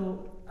idea.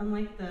 So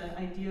unlike the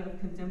idea of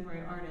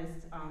contemporary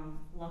artists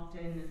locked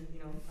in and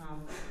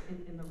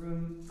in the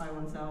room by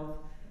oneself,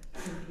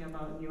 thinking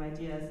about new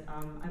ideas,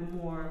 I'm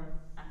more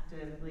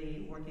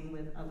actively working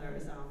with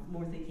others,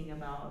 more thinking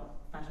about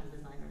fashion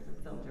designers and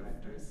film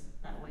directors,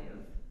 that way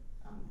of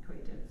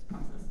creative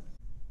process.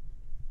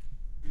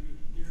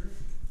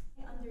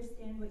 Here. I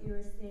understand what you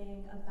were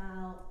saying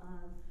about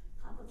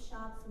pop-up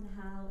shops and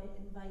how it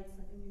invites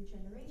like a new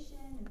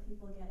generation and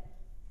people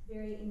get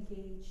very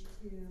engaged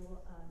to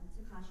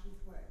Takashi's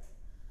work.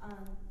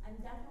 I'm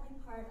definitely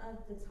part of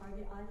the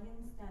target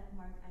audience that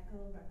Marc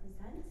Ecko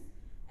represents,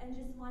 and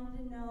just wanted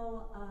to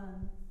know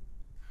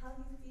how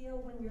you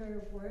feel when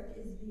your work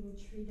is being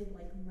treated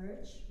like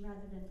merch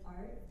rather than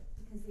art.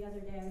 Because the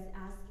other day I was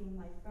asking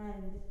my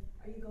friend,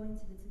 are you going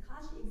to the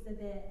Takashi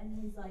exhibit? And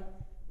he's like,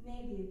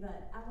 maybe,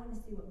 but I want to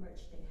see what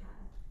merch they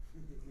have.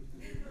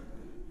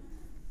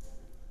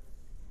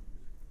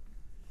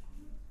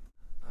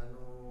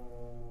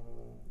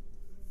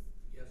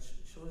 いや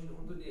正直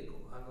本当に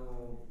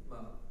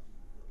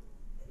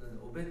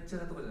おべっちゃ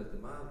なとかじゃなく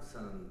てマークさ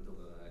んと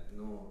か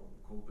の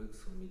コンプレック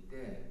スを見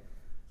て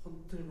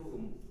本当に僕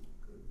も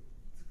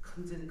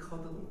完全に変わっ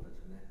たと思ったんで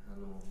すよね。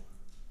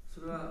そ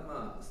れ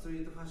はスト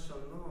リートファッシ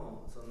ョン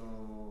のそ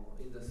の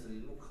インダスト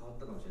リーも変わっ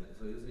たかもしれない。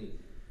それ要する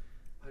に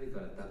パリか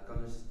ら奪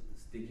還で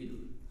き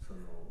るそ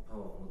のパ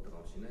ワーを持った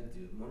かもしれないっ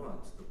ていうものは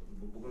ちょっと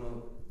僕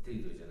のテ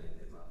リトリーじゃないん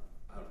で、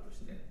あると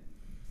して、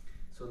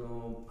そ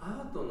の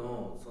アート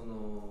のそ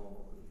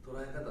の捉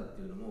え方っ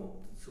ていうの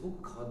もすご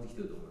く変わってき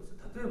てると思うんですよ。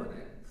例えば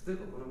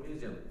このミュー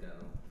ジアムって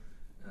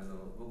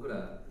僕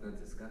らなん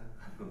ていうんですか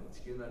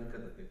地球の歩き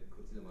方って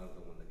こっちでもあると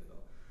思うんだけど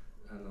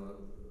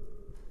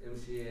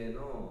MCA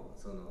の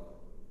そ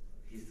の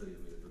ヒストリ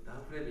ーを見ると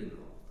ダン・フレビン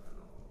の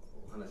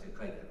お話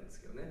が書いてあるんです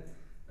けどね。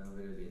ダン・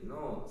フレビン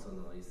のそ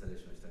のインスタレー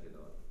ションしたけ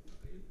ど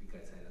理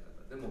解されなか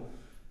った。でも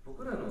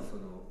僕らというか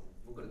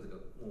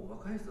も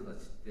う若い人た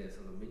ちって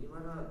そのミニ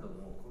マルアート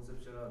もコンセ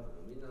プチュアルアート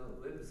もみんな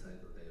ウェブサ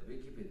イトでウィ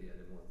キペディア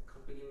でも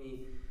完璧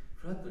に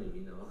フラットに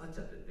みんな分かっ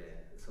ちゃって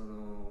て、そ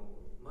の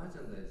マーチ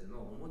ャンダイズ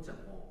のおもちゃ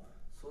も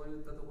そう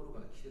いったところ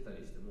から来てた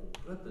りしても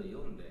フラットに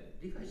読んで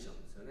理解しちゃう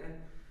んですよ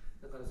ね。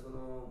だから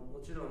も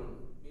ちろ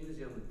んミュー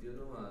ジアムっていう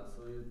のは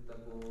そういった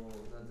なんてい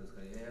うんですか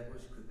ややこ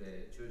しく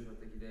て抽象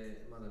的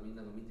でまだみん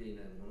なが見てい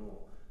ないも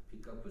のをピ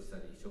ックアップした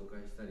り紹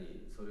介した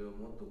り、それを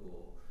もっと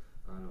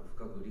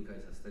深く理解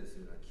させたりす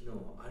るような機能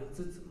もあり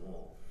つつ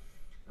も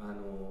や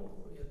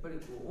っぱりオ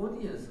ー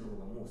ディエンスの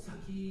方がもう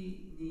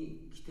先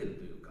に来てる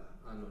というか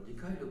理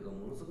解力が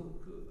ものすご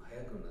く速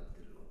くなって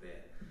るの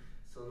で、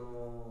そ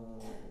の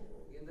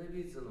現代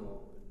美術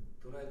の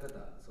捉え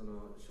方、そ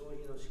の消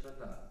費の仕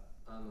方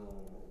な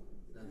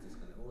んていうんです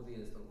かね、オーデ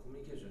ィエンスとのコ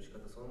ミュニケーションの仕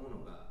方そのも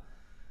のが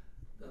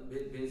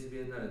ベニス・ビ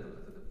エンナーレと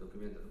か例えばドキ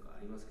ュメンタとか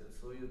ありますけど、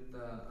そういっ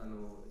た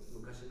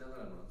昔な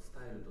がらのス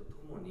タイルとと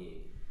も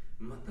に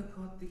また変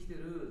わってきて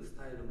るス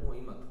タイルも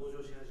今登場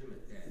し始め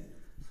て、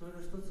それ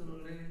の一つの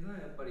例が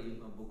やっぱり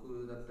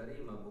僕だったり、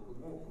僕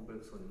もコンプ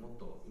レックスにも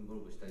っとインボ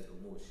ルブしたいと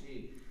思う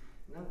し、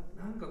な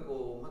んか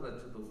まだ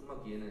ちょっとう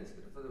まく言えないんです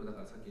けど、例えば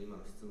だからさっき今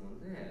の質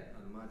問で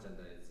マーチャン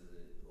ダイ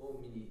ズ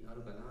を見にあ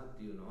るかなっ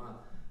ていうの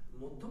は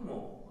最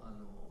も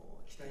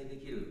期待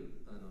でき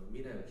る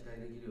未来を期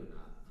待できるよう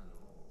な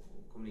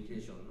コミュニケ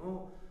ーション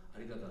のあ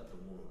り方だと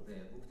思うの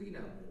で、僕的に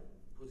はも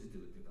うポジテ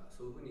ィブっていうか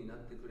そういうふうにな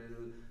ってくれ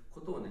るこ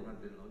とを願っ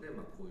ているので、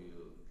こうい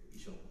う衣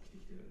装も着て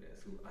きてるので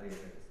すごくありが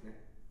たいです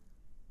ね。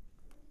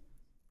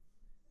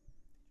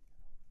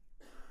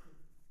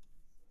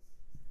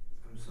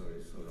I'm sorry,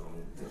 so long.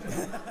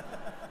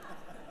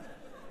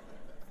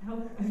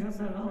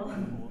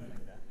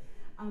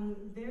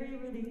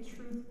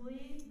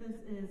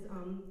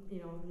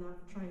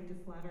 not trying to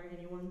flatter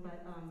anyone,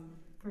 but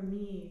for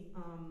me,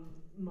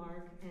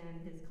 Mark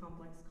and his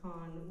Complex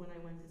Con, when I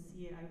went to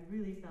see it, I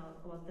really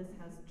felt, well, this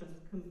has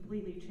just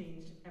completely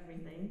changed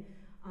everything.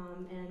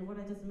 And what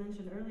I just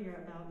mentioned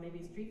earlier about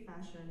maybe street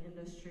fashion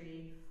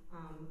industry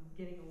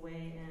getting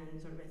away and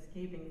sort of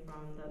escaping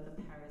from the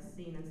Paris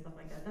scene and stuff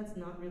like that, that's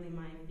not really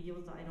my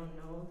field, so I don't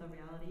know the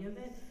reality of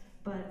it.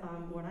 But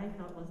what I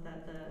felt was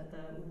that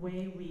the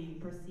way we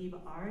perceive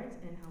art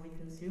and how we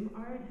consume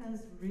art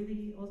has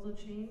really also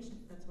changed.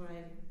 That's what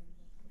I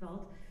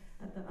felt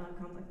at the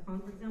Complex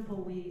Con. For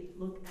example, we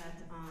look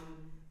at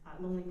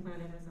Lonely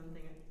Planet or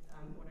something,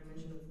 what I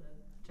mentioned was the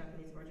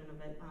Japanese version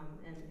of it,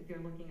 and if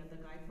you're looking at the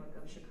guidebook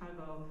of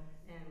Chicago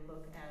and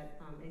look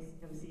at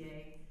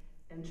MCA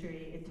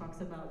entry, it talks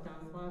about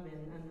Dan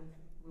Flavin, and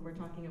we were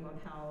talking about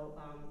how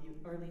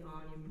early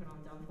on you put on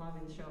Dan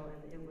Flavin's show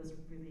and it was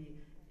really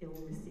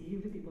ill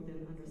received. People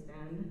didn't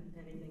understand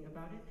anything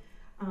about it.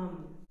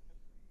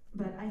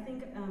 But I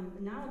think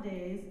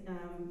nowadays,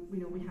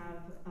 we have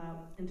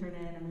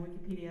internet and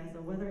Wikipedia, so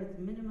whether it's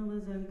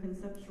minimalism,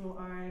 conceptual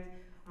art,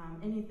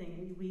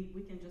 anything,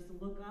 we can just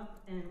look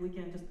up and we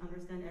can just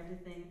understand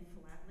everything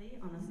flatly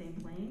on the same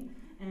plane.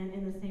 And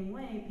in the same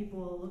way,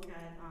 people look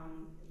at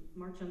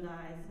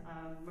merchandise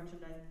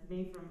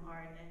made from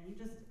art, and you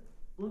just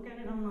look at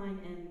it online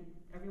and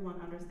everyone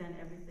understand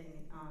everything,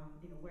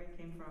 where it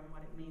came from,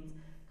 what it means,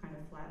 kind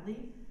of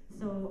flatly.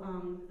 So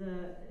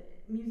the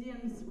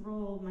museum's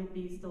role might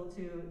be still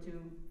to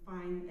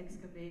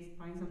excavate,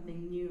 find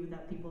something new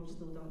that people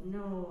still don't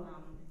know,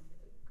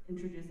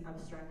 introduce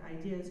abstract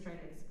ideas, try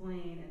to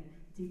explain and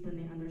deepen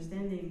the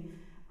understanding,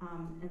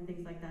 and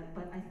things like that.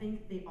 But I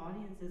think the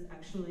audience is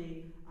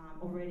actually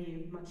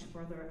already much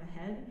further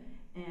ahead,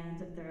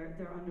 and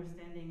their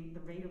understanding,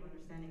 the rate of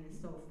understanding is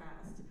so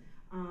fast.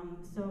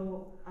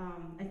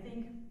 I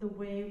think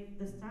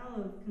the style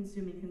of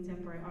consuming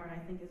contemporary art, I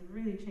think, is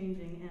really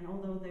changing. And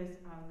although there's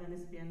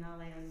Venice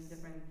Biennale and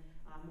different,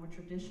 more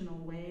traditional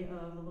way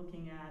of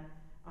looking at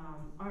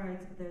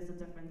art, there's a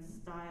different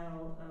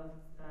style of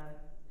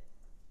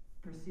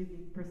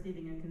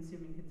perceiving and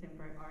consuming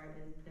contemporary art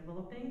is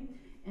developing,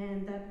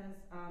 and that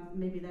has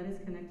maybe that is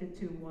connected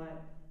to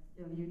what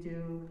you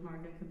do with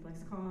Mark at Complex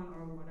Con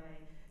or what I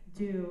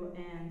do,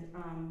 and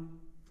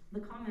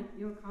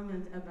your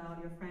comment about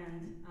your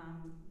friend,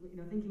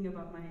 thinking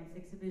about my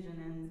exhibition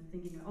and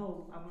thinking,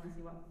 oh, I want to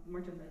see what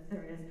merchandise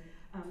there is.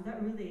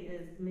 That really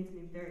makes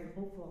me very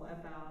hopeful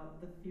about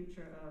the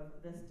future of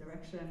this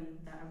direction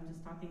that I'm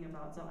just talking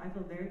about. So I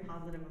feel very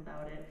positive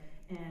about it,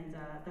 and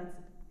that's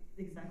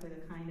exactly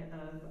the kind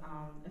of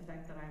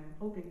effect that I'm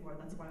hoping for.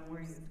 That's why I'm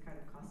wearing this kind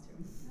of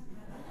costume.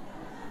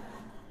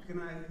 Can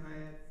I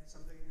add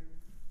something here?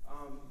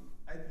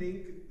 I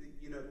think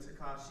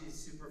Takashi's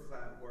super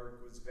flat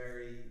work was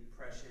very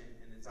prescient,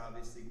 and it's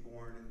obviously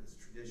born in this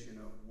tradition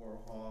of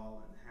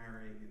Warhol and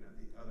Haring and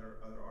the other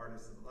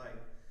artists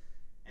alike.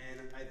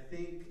 And I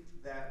think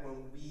that when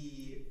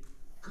we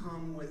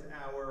come with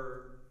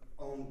our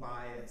own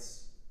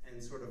bias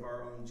and sort of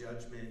our own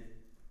judgment,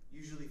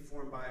 usually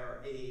formed by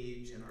our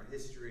age and our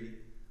history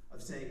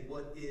of saying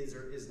what is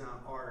or is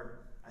not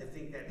art, I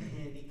think that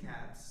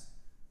handicaps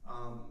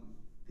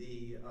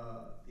the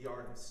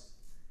artist.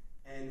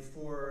 And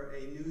for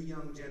a new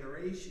young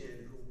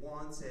generation who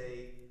wants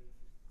a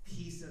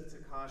piece of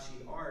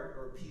Takashi art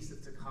or a piece of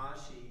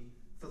Takashi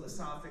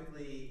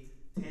philosophically,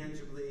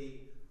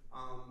 tangibly,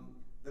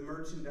 the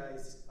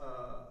merchandise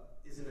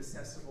is an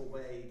accessible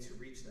way to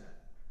reach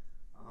that.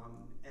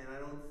 And I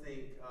don't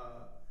think,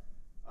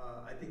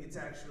 I think it's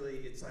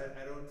actually,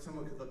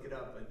 someone could look it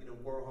up, but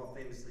Warhol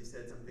famously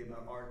said something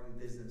about art and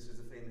business. There's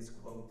a famous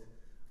quote,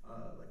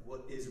 like,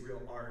 what is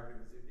real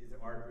art? Is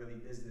art really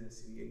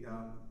business?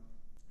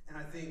 And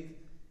I think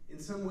in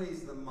some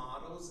ways the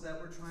models that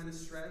we're trying to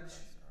stretch,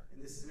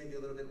 and this is maybe a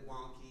little bit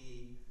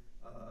wonky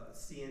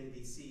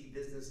CNBC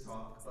business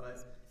talk,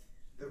 but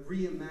the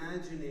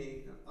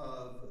reimagining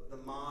of the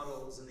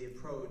models and the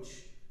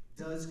approach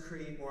does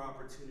create more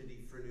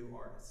opportunity for new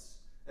artists.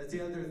 That's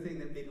the other thing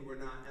that maybe we're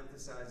not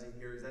emphasizing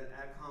here, is that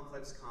at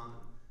Complex Con,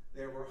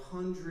 there were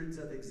hundreds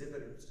of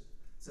exhibitors.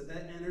 So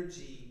that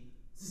energy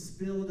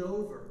spilled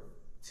over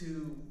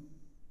to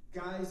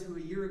guys who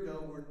a year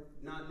ago were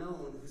not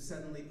known, who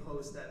suddenly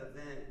post that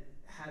event,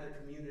 had a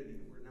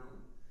community and were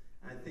known.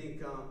 And I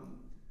think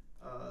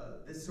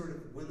this sort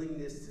of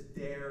willingness to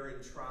dare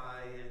and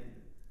try and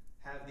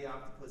have the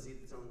octopus eat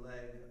its own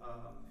leg,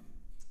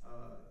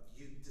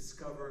 you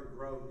discover and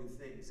grow new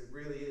things. It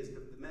really is.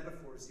 The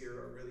metaphors here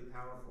are really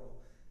powerful.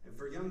 And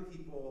for young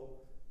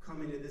people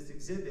coming to this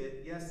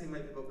exhibit, yes, they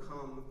might be able to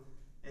come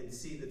and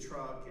see the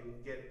truck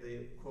and get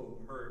the,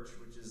 quote, merch,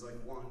 which is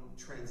like one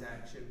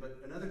transaction. But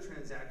another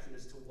transaction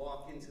is to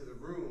walk into the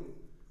room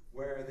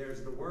where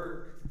there's the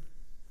work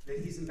that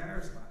he's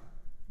embarrassed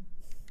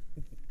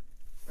by.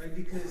 Right?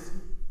 Because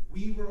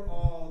we were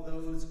all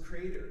those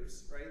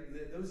creators,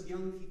 right? Those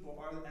young people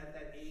are at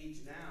that age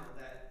now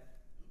that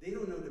they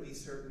don't know to be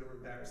certain or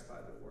embarrassed by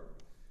their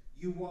work.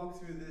 You walk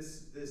through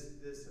this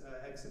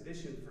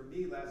exhibition. For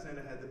me, last night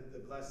I had the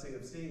blessing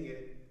of seeing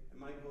it, and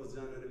Michael has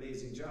done an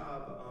amazing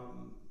job,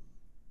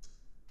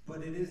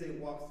 but it is a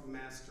walk through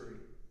mastery.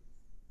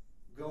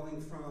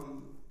 Going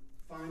from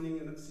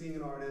seeing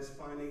an artist,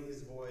 finding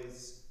his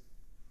voice,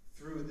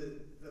 through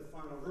the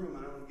final room.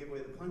 I don't want to give away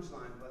the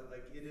punchline, but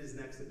like it is an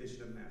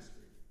exhibition of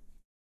mastery.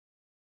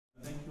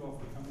 Thank you all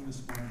for coming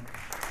this morning.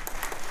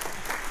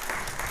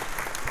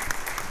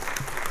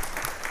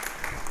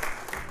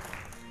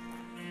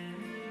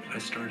 I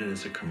started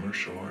as a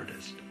commercial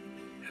artist,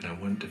 and I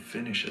wanted to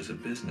finish as a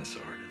business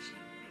artist.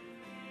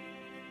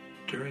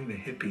 During the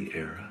hippie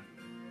era,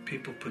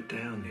 people put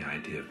down the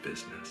idea of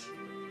business.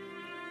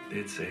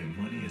 They'd say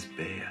money is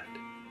bad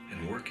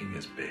and working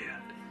is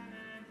bad.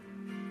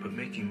 But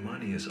making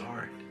money is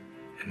art,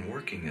 and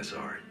working is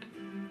art,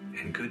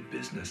 and good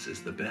business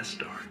is the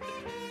best art.